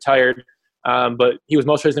recently just retired, but he was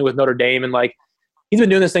most recently with Notre Dame, and like he's been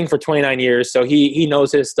doing this thing for 29 years, so he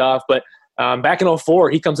knows his stuff. But back in 2004,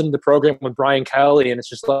 he comes into the program with Brian Kelly, and it's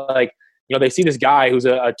just like, they see this guy who's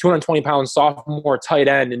a 220-pound sophomore tight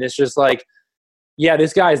end, and it's just like, yeah,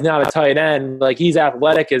 this guy's not a tight end. Like, he's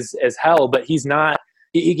athletic as hell, but he's not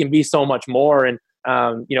 – he can be so much more. And,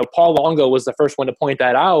 Paul Longo was the first one to point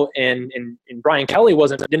that out, and Brian Kelly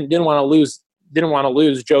didn't want to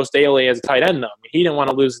lose Joe Staley as a tight end, though. He didn't want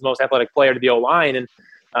to lose the most athletic player to the O-line. And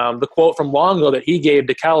the quote from Longo that he gave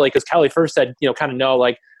to Kelly, because Kelly first said, no,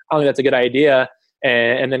 like, I don't think that's a good idea.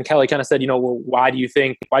 And then Kelly kind of said, well, why do you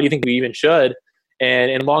think we even should?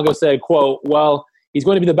 And Longo said, quote, well, he's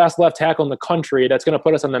going to be the best left tackle in the country. That's going to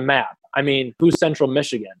put us on the map. I mean, who's Central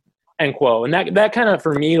Michigan? End quote. And that kind of,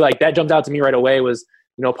 for me, like that jumped out to me right away was,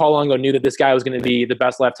 Paul Longo knew that this guy was going to be the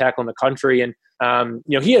best left tackle in the country. And,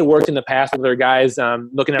 he had worked in the past with other guys,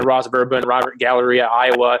 looking at Ross Verba, Robert Gallery at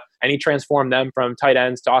Iowa, and he transformed them from tight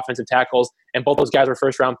ends to offensive tackles. And both those guys were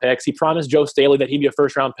first-round picks. He promised Joe Staley that he'd be a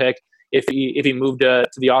first-round pick if he moved to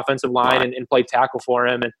the offensive line and played tackle for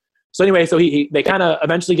him. And so anyway, so they kind of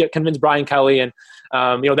eventually convinced Brian Kelly, and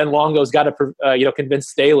then Longo's got to convince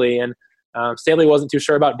Staley, and Staley wasn't too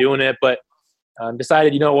sure about doing it, but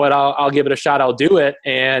decided, I'll give it a shot, I'll do it.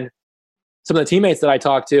 And some of the teammates that I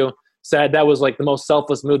talked to said that was like the most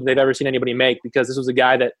selfless move they've ever seen anybody make, because this was a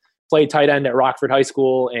guy that played tight end at Rockford High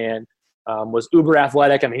School and was uber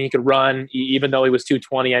athletic. I mean, he could run even though he was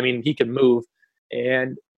 220. I mean, he could move.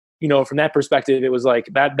 And from that perspective, it was like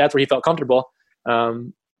that's where he felt comfortable.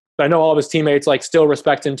 But I know all of his teammates like still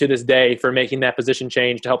respect him to this day for making that position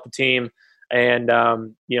change to help the team. And,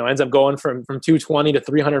 ends up going from 220 to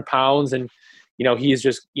 300 pounds. And, he's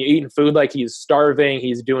just eating food like he's starving.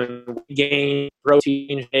 He's doing gain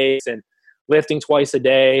protein shakes and lifting twice a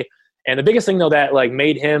day. And the biggest thing, though, that like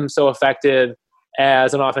made him so effective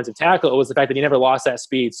as an offensive tackle was the fact that he never lost that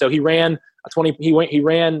speed. So he ran he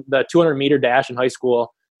ran the 200-meter dash in high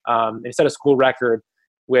school. He set a school record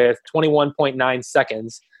with 21.9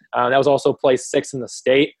 seconds. That was also placed 6th in the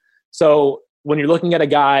state. So when you're looking at a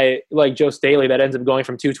guy like Joe Staley that ends up going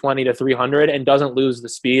from 220 to 300 and doesn't lose the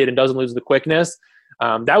speed and doesn't lose the quickness,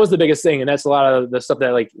 that was the biggest thing. And that's a lot of the stuff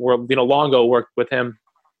that like Longo worked with him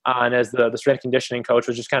on as the strength conditioning coach,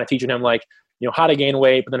 was just kind of teaching him like, how to gain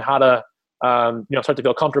weight, but then how to, start to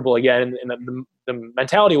feel comfortable again. And the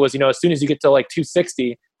mentality was, as soon as you get to like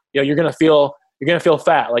 260, you're going to feel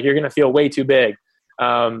fat. Like you're going to feel way too big,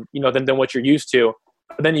 than what you're used to.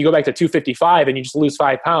 But then you go back to 255 and you just lose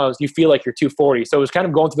 5 pounds, you feel like you're 240. So it was kind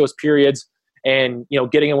of going through those periods and,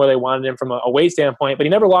 getting him where they wanted him from a weight standpoint, but he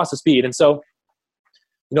never lost the speed. And so,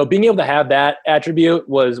 being able to have that attribute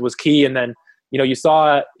was key. And then, you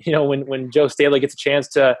saw, when Joe Staley gets a chance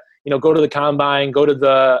to, go to the combine, go to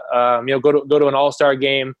the, go to an all-star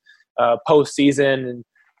game postseason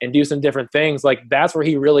and do some different things. Like that's where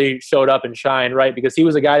he really showed up and shined, right? Because he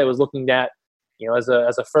was a guy that was looking at, as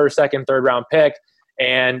a first, second, third round pick.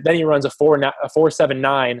 And then he runs a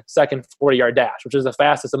 4.79 second 40-yard dash, which is the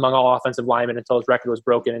fastest among all offensive linemen until his record was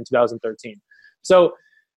broken in 2013. So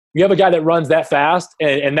you have a guy that runs that fast,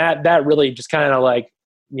 and that really just kind of like,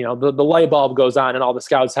 the light bulb goes on in all the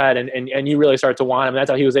scouts' head, and you really start to want him. And that's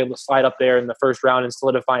how he was able to slide up there in the first round and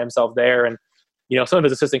solidify himself there. And, some of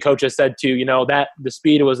his assistant coaches said too, that the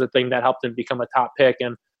speed was the thing that helped him become a top pick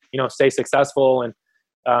and, stay successful. And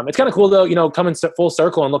it's kind of cool though, coming full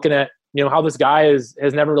circle and looking at, how this guy has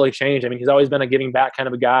never really changed. I mean, he's always been a giving back kind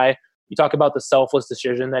of a guy. You talk about the selfless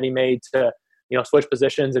decision that he made to, switch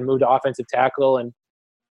positions and move to offensive tackle. And,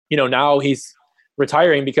 now he's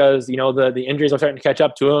retiring because, the injuries are starting to catch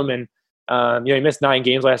up to him. And, he missed 9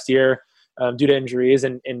 games last year due to injuries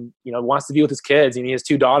and, wants to be with his kids. And he has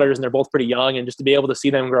 2 daughters and they're both pretty young. And just to be able to see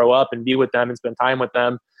them grow up and be with them and spend time with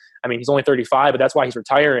them. I mean, he's only 35, but that's why he's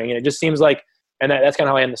retiring. And it just seems like And that's kind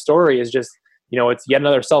of how I end the story is just, it's yet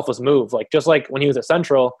another selfless move. Like, just like when he was at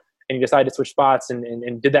Central and he decided to switch spots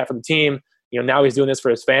and did that for the team, now he's doing this for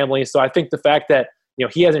his family. So I think the fact that,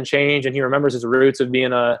 he hasn't changed and he remembers his roots of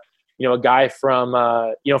being a guy from,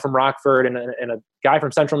 from Rockford and a guy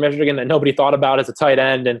from Central Michigan that nobody thought about as a tight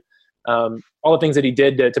end. And all the things that he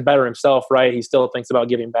did to better himself, right? He still thinks about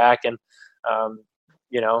giving back and,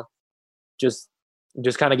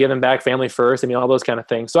 just kind of giving back, family first. I mean, all those kind of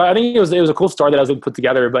things. So I think it was a cool story that I was able to put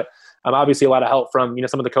together, but obviously a lot of help from,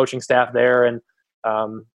 some of the coaching staff there and,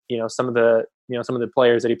 some of the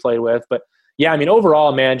players that he played with. But yeah, I mean,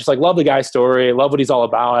 overall, man, just like love the guy's story, love what he's all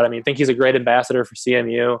about. I mean, I think he's a great ambassador for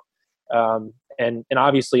CMU. And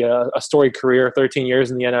obviously a storied career, 13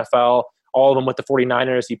 years in the NFL, all of them with the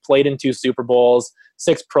 49ers. He played in 2 Super Bowls,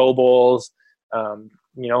 6 Pro Bowls.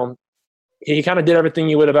 He kind of did everything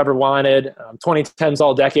you would have ever wanted. 2010's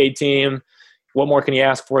All-Decade team. What more can you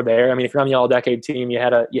ask for there? I mean, if you're on the All-Decade team, you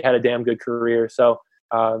had a damn good career. So,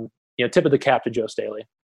 tip of the cap to Joe Staley.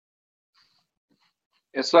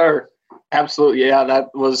 Yes, sir. Absolutely. Yeah, that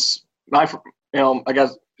was I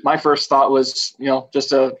guess my first thought was,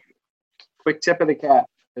 just a quick tip of the cap.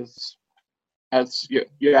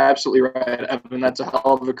 You're absolutely right, Evan. That's a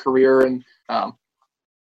hell of a career, and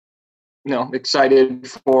excited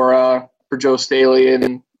for Joe Staley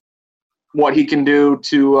and what he can do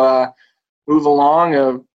to move along.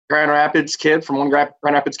 A Grand Rapids kid from one Grand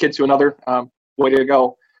Rapids kid to another. Way to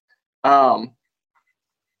go.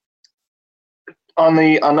 On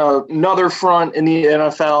another front in the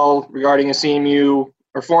NFL regarding a CMU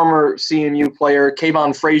or former CMU player,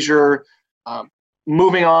 Kayvon Frazier,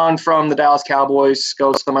 moving on from the Dallas Cowboys,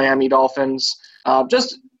 goes to the Miami Dolphins.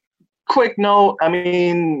 Just quick note, I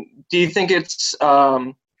mean, do you think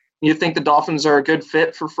you think the Dolphins are a good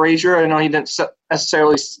fit for Frazier? I know he didn't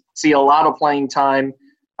necessarily see a lot of playing time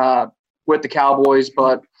with the Cowboys,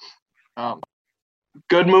 but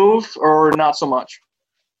good move or not so much?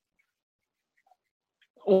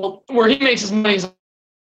 Well, where he makes his money is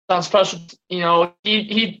on special.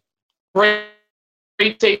 He great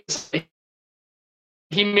takes.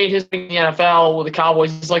 He made his in the NFL with the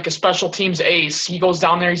Cowboys. He's like a special teams ace. He goes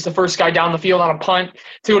down there. He's the first guy down the field on a punt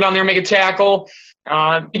to go down there and make a tackle.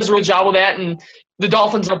 He does a real job with that, and the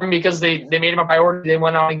Dolphins up him because they made him a priority. They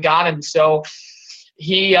went out and got him. So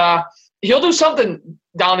he'll do something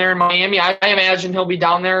down there in Miami. I imagine he'll be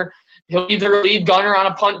down there. He'll either lead gunner on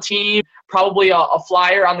a punt team, probably a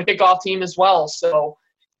flyer on the kickoff team as well. So,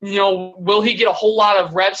 will he get a whole lot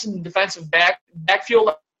of reps in the defensive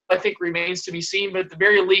backfield? I think remains to be seen. But at the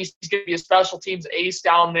very least, he's going to be a special teams ace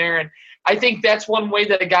down there. And I think that's one way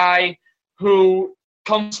that a guy who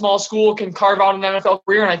comes small school can carve out an NFL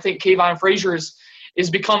career. And I think Kayvon Frazier is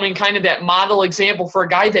becoming kind of that model example for a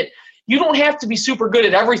guy that you don't have to be super good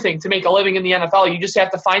at everything to make a living in the NFL. You just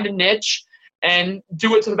have to find a niche and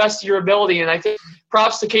do it to the best of your ability. And I think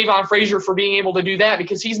props to Kayvon Frazier for being able to do that,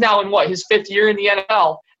 because he's now in his 5th year in the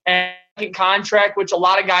NFL and contract, which a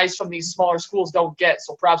lot of guys from these smaller schools don't get.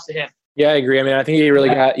 So props to him. Yeah, I agree. I mean, I think he really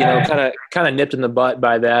got, kind of nipped in the butt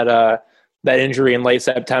by that injury in late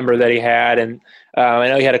September that he had. And I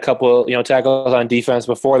know he had a couple, tackles on defense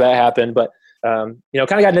before that happened, but kind of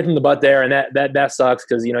got nipped in the butt there. And that sucks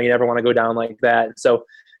because, you never want to go down like that. So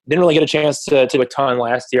didn't really get a chance to do a ton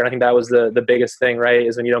last year. And I think that was the biggest thing, right,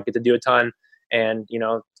 is when you don't get to do a ton and,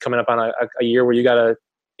 coming up on a year where you got to,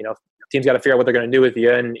 teams got to figure out what they're going to do with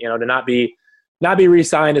you. And, to not be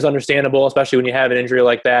re-signed is understandable, especially when you have an injury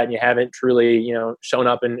like that and you haven't truly, shown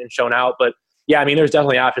up and shown out. But yeah, I mean, there's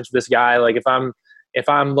definitely options for this guy. Like if I'm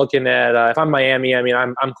looking at, if I'm Miami, I mean,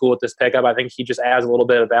 I'm cool with this pickup. I think he just adds a little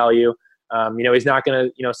bit of value. He's not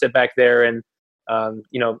going to, sit back there and,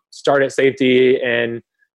 start at safety and,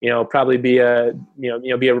 probably be a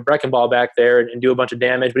wrecking ball back there and do a bunch of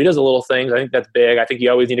damage. But he does the little things. I think that's big. I think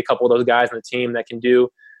you always need a couple of those guys on the team that can do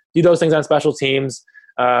those things on special teams.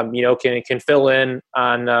 Can fill in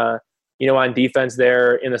on on defense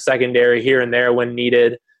there in the secondary here and there when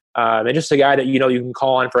needed. And just a guy that you can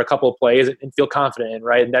call on for a couple of plays and feel confident in,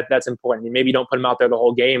 right? And that's important. Maybe you don't put him out there the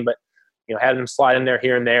whole game, but having him slide in there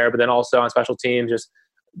here and there. But then also on special teams,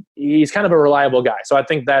 he's kind of a reliable guy. So I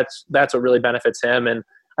think that's what really benefits him. And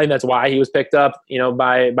I think that's why he was picked up,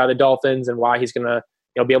 by the Dolphins, and why he's going to,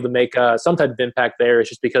 be able to make some type of impact there. It's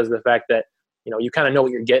just because of the fact that, you kind of know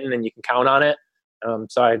what you're getting and you can count on it.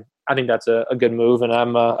 So I think that's a good move, and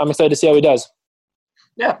I'm excited to see how he does.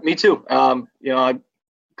 Yeah, me too. I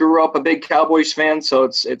grew up a big Cowboys fan, so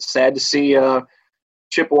it's sad to see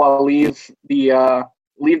Chippewa leave the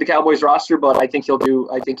Cowboys roster, but I think he'll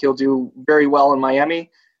do very well in Miami.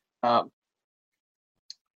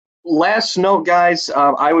 last note, guys,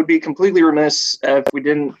 I would be completely remiss if we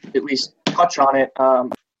didn't at least touch on it.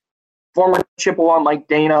 Former Chippewa Mike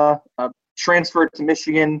Dana transferred to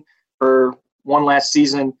Michigan for one last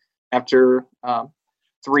season after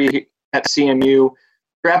 3 at CMU.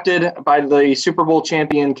 Drafted by the Super Bowl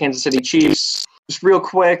champion Kansas City Chiefs. Just real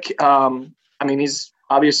quick, he's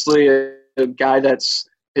obviously a guy that's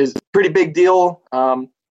is a pretty big deal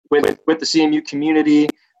with the CMU community.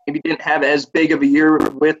 Maybe didn't have as big of a year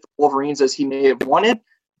with the Wolverines as he may have wanted,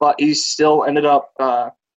 but he still ended up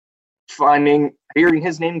hearing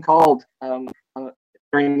his name called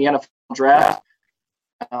during the NFL draft.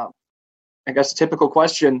 I guess typical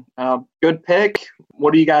question. Good pick.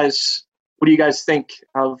 What do you guys think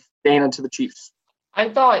of Dana to the Chiefs? I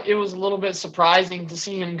thought it was a little bit surprising to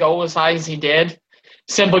see him go as high as he did,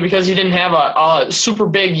 simply because he didn't have a super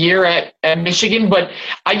big year at Michigan. But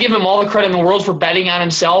I give him all the credit in the world for betting on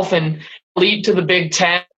himself and lead to the Big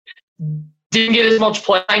Ten. Didn't get as much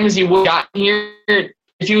play time as he would have gotten here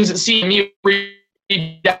if he was at CMU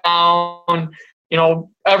down,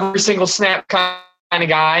 every single snap kind of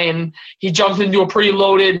guy, and he jumped into a pretty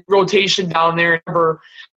loaded rotation down there.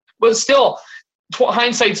 But still,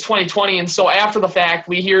 hindsight's 20/20, and so after the fact,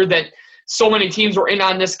 we hear that so many teams were in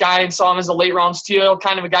on this guy and saw him as a late-round steal,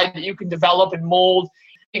 kind of a guy that you can develop and mold.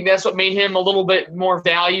 I think that's what made him a little bit more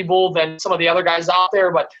valuable than some of the other guys out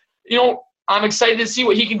there. But, I'm excited to see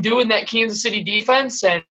what he can do in that Kansas City defense,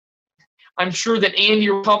 and I'm sure that Andy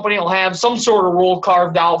or company will have some sort of role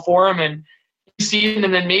carved out for him, and season,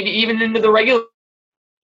 and then maybe even into the regular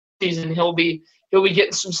season, he'll be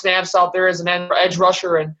getting some snaps out there as an edge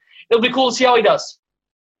rusher, and it'll be cool to see how he does.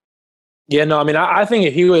 Yeah, no, I think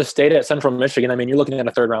if he would have stayed at Central Michigan, you're looking at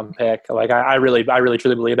a third-round pick. I really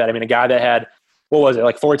truly believe that. A guy that had,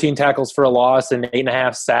 14 tackles for a loss and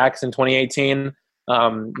 8.5 sacks in 2018,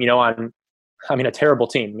 on a terrible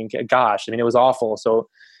team. It was awful. So,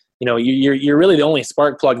 you're really the only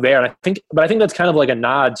spark plug there. And I think that's kind of like a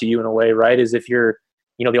nod to you in a way, right? Is if you're,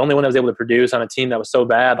 the only one that was able to produce on a team that was so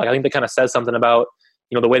bad. I think that kind of says something about,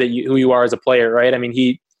 the way that who you are as a player, right?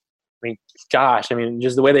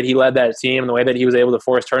 Just the way that he led that team and the way that he was able to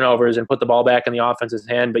force turnovers and put the ball back in the offense's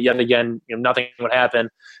hand, but yet again, nothing would happen.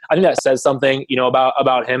 I think that says something,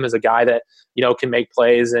 about him as a guy that, can make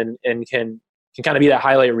plays and can kind of be that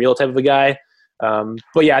highlight reel type of a guy.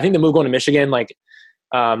 But yeah, I think the move going to Michigan,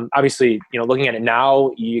 obviously, looking at it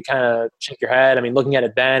now, you kind of shake your head. Looking at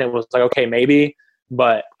it then, it was like, okay, maybe.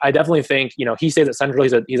 But I definitely think, he stays at Central.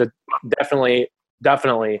 He's a definitely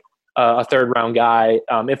a third-round guy,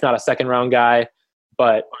 if not a second-round guy.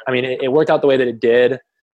 But, it worked out the way that it did.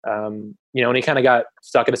 And he kind of got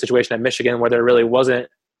stuck in a situation at Michigan where there really wasn't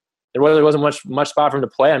much spot for him to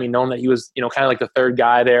play. Knowing that he was, kind of like the third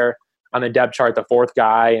guy there on the depth chart, the fourth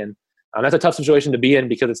guy. And that's a tough situation to be in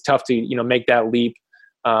because it's tough to, make that leap,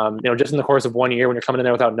 just in the course of 1 year when you're coming in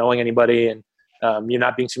there without knowing anybody and you're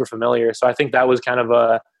not being super familiar. So I think that was kind of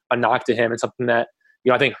a knock to him and something that,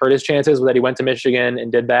 I think hurt his chances was that he went to Michigan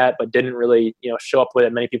and did that, but didn't really, show up the way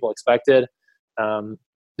that many people expected.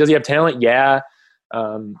 Does he have talent? Yeah.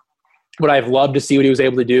 Would I have loved to see what he was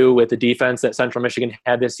able to do with the defense that Central Michigan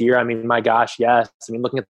had this year? My gosh, yes.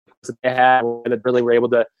 Looking at what they had, that really were able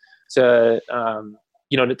to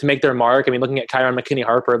make their mark. Looking at Kyron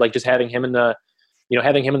McKinney-Harper, just having him in the,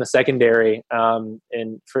 secondary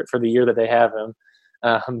and for the year that they have him.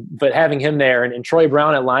 But having him there and Troy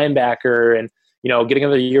Brown at linebacker and, getting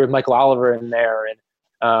another year with Michael Oliver in there and,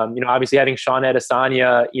 obviously having Sean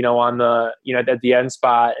Adesanya, on the, at the end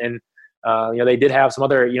spot. And, they did have some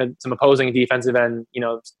other, some opposing defensive end,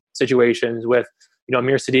 situations with,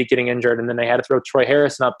 Amir Sadiq getting injured, and then they had to throw Troy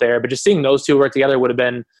Harrison up there. But just seeing those two work together would have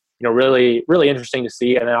been, really, really interesting to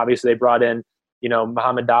see. And then obviously they brought in,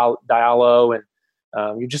 Mohamed Diallo and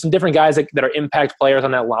just some different guys that are impact players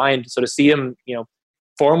on that line. So to see him,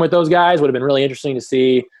 form with those guys would have been really interesting to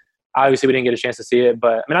see. Obviously, we didn't get a chance to see it,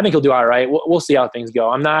 but I think he'll do all right. We'll see how things go.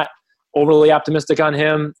 I'm not overly optimistic on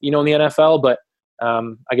him, in the NFL, but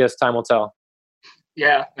I guess time will tell.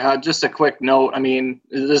 Yeah, just a quick note.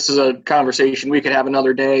 This is a conversation we could have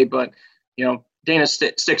another day, but, Dana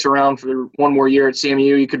sticks around for one more year at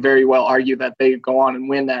CMU. You could very well argue that they go on and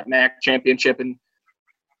win that MAC championship and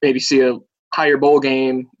maybe see a higher bowl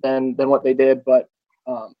game than what they did. But,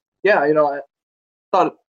 I thought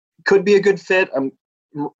it could be a good fit.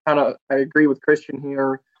 I agree with Christian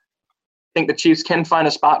here. I think the Chiefs can find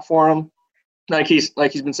a spot for him. Like he's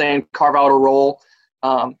been saying, carve out a role.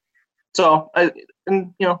 Like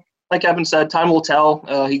Evan said, time will tell.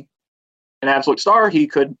 He an absolute star. He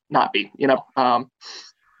could not be.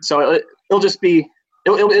 So it'll just be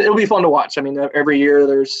it'll be fun to watch. Every year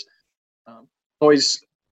there's always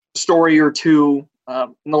story or two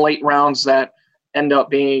in the late rounds that end up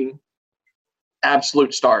being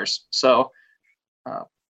absolute stars. So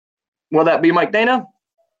will that be Mike Dana?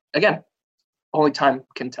 Again, only time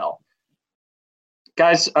can tell.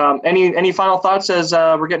 Guys, any final thoughts as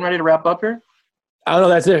we're getting ready to wrap up here? I don't know.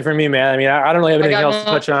 That's it for me, man. I mean, I don't really have anything else to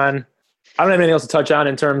touch on. I don't have anything else to touch on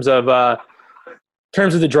in terms of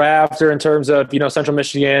the draft or in terms of, Central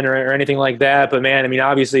Michigan or anything like that. But man, I mean,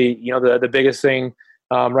 obviously, the biggest thing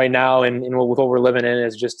right now and with what we're living in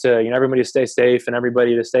is just to, everybody to stay safe and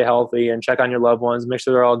everybody to stay healthy and check on your loved ones, make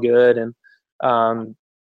sure they're all good. And,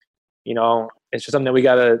 it's just something that we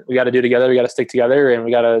gotta do together. We gotta stick together and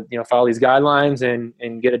we gotta, follow these guidelines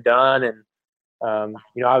and get it done. And,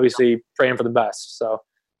 obviously praying for the best. So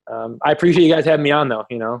I appreciate you guys having me on though,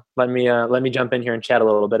 let me jump in here and chat a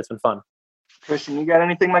little bit. It's been fun. Christian, you got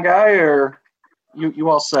anything, my guy, or you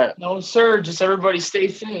all set? No, sir. Just everybody stay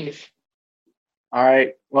safe. All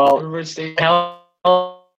right. Well, everybody stay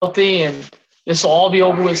healthy, and this will all be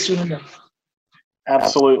over with soon enough.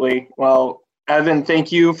 Absolutely. Well, Evan,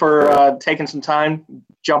 thank you for taking some time,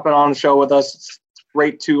 jumping on the show with us. It's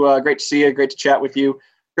great to see you. Great to chat with you,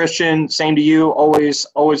 Christian. Same to you. Always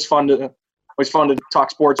fun to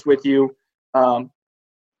talk sports with you.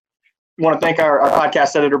 Want to thank our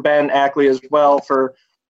podcast editor, Ben Ackley, as well, for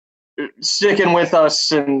sticking with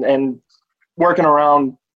us and working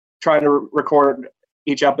around trying to record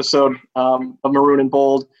each episode of Maroon and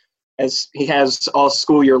Bold, as he has all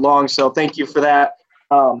school year long. So thank you for that.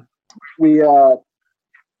 We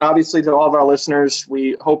obviously, to all of our listeners,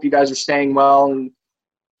 we hope you guys are staying well and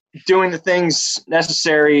doing the things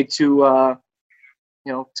necessary to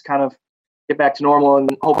kind of get back to normal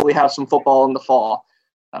and hopefully have some football in the fall.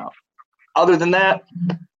 Other than that,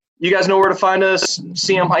 you guys know where to find us,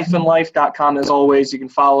 cm-life.com. As always, you can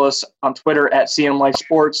follow us on Twitter at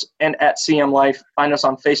CMLifeSports and at CMLife. Find us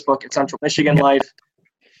on Facebook at Central Michigan Life.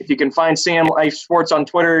 If you can find CM Life Sports on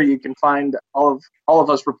Twitter, you can find all of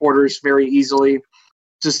us reporters very easily.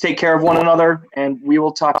 Just take care of one another, and we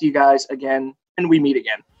will talk to you guys again when we meet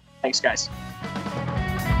again. Thanks, guys.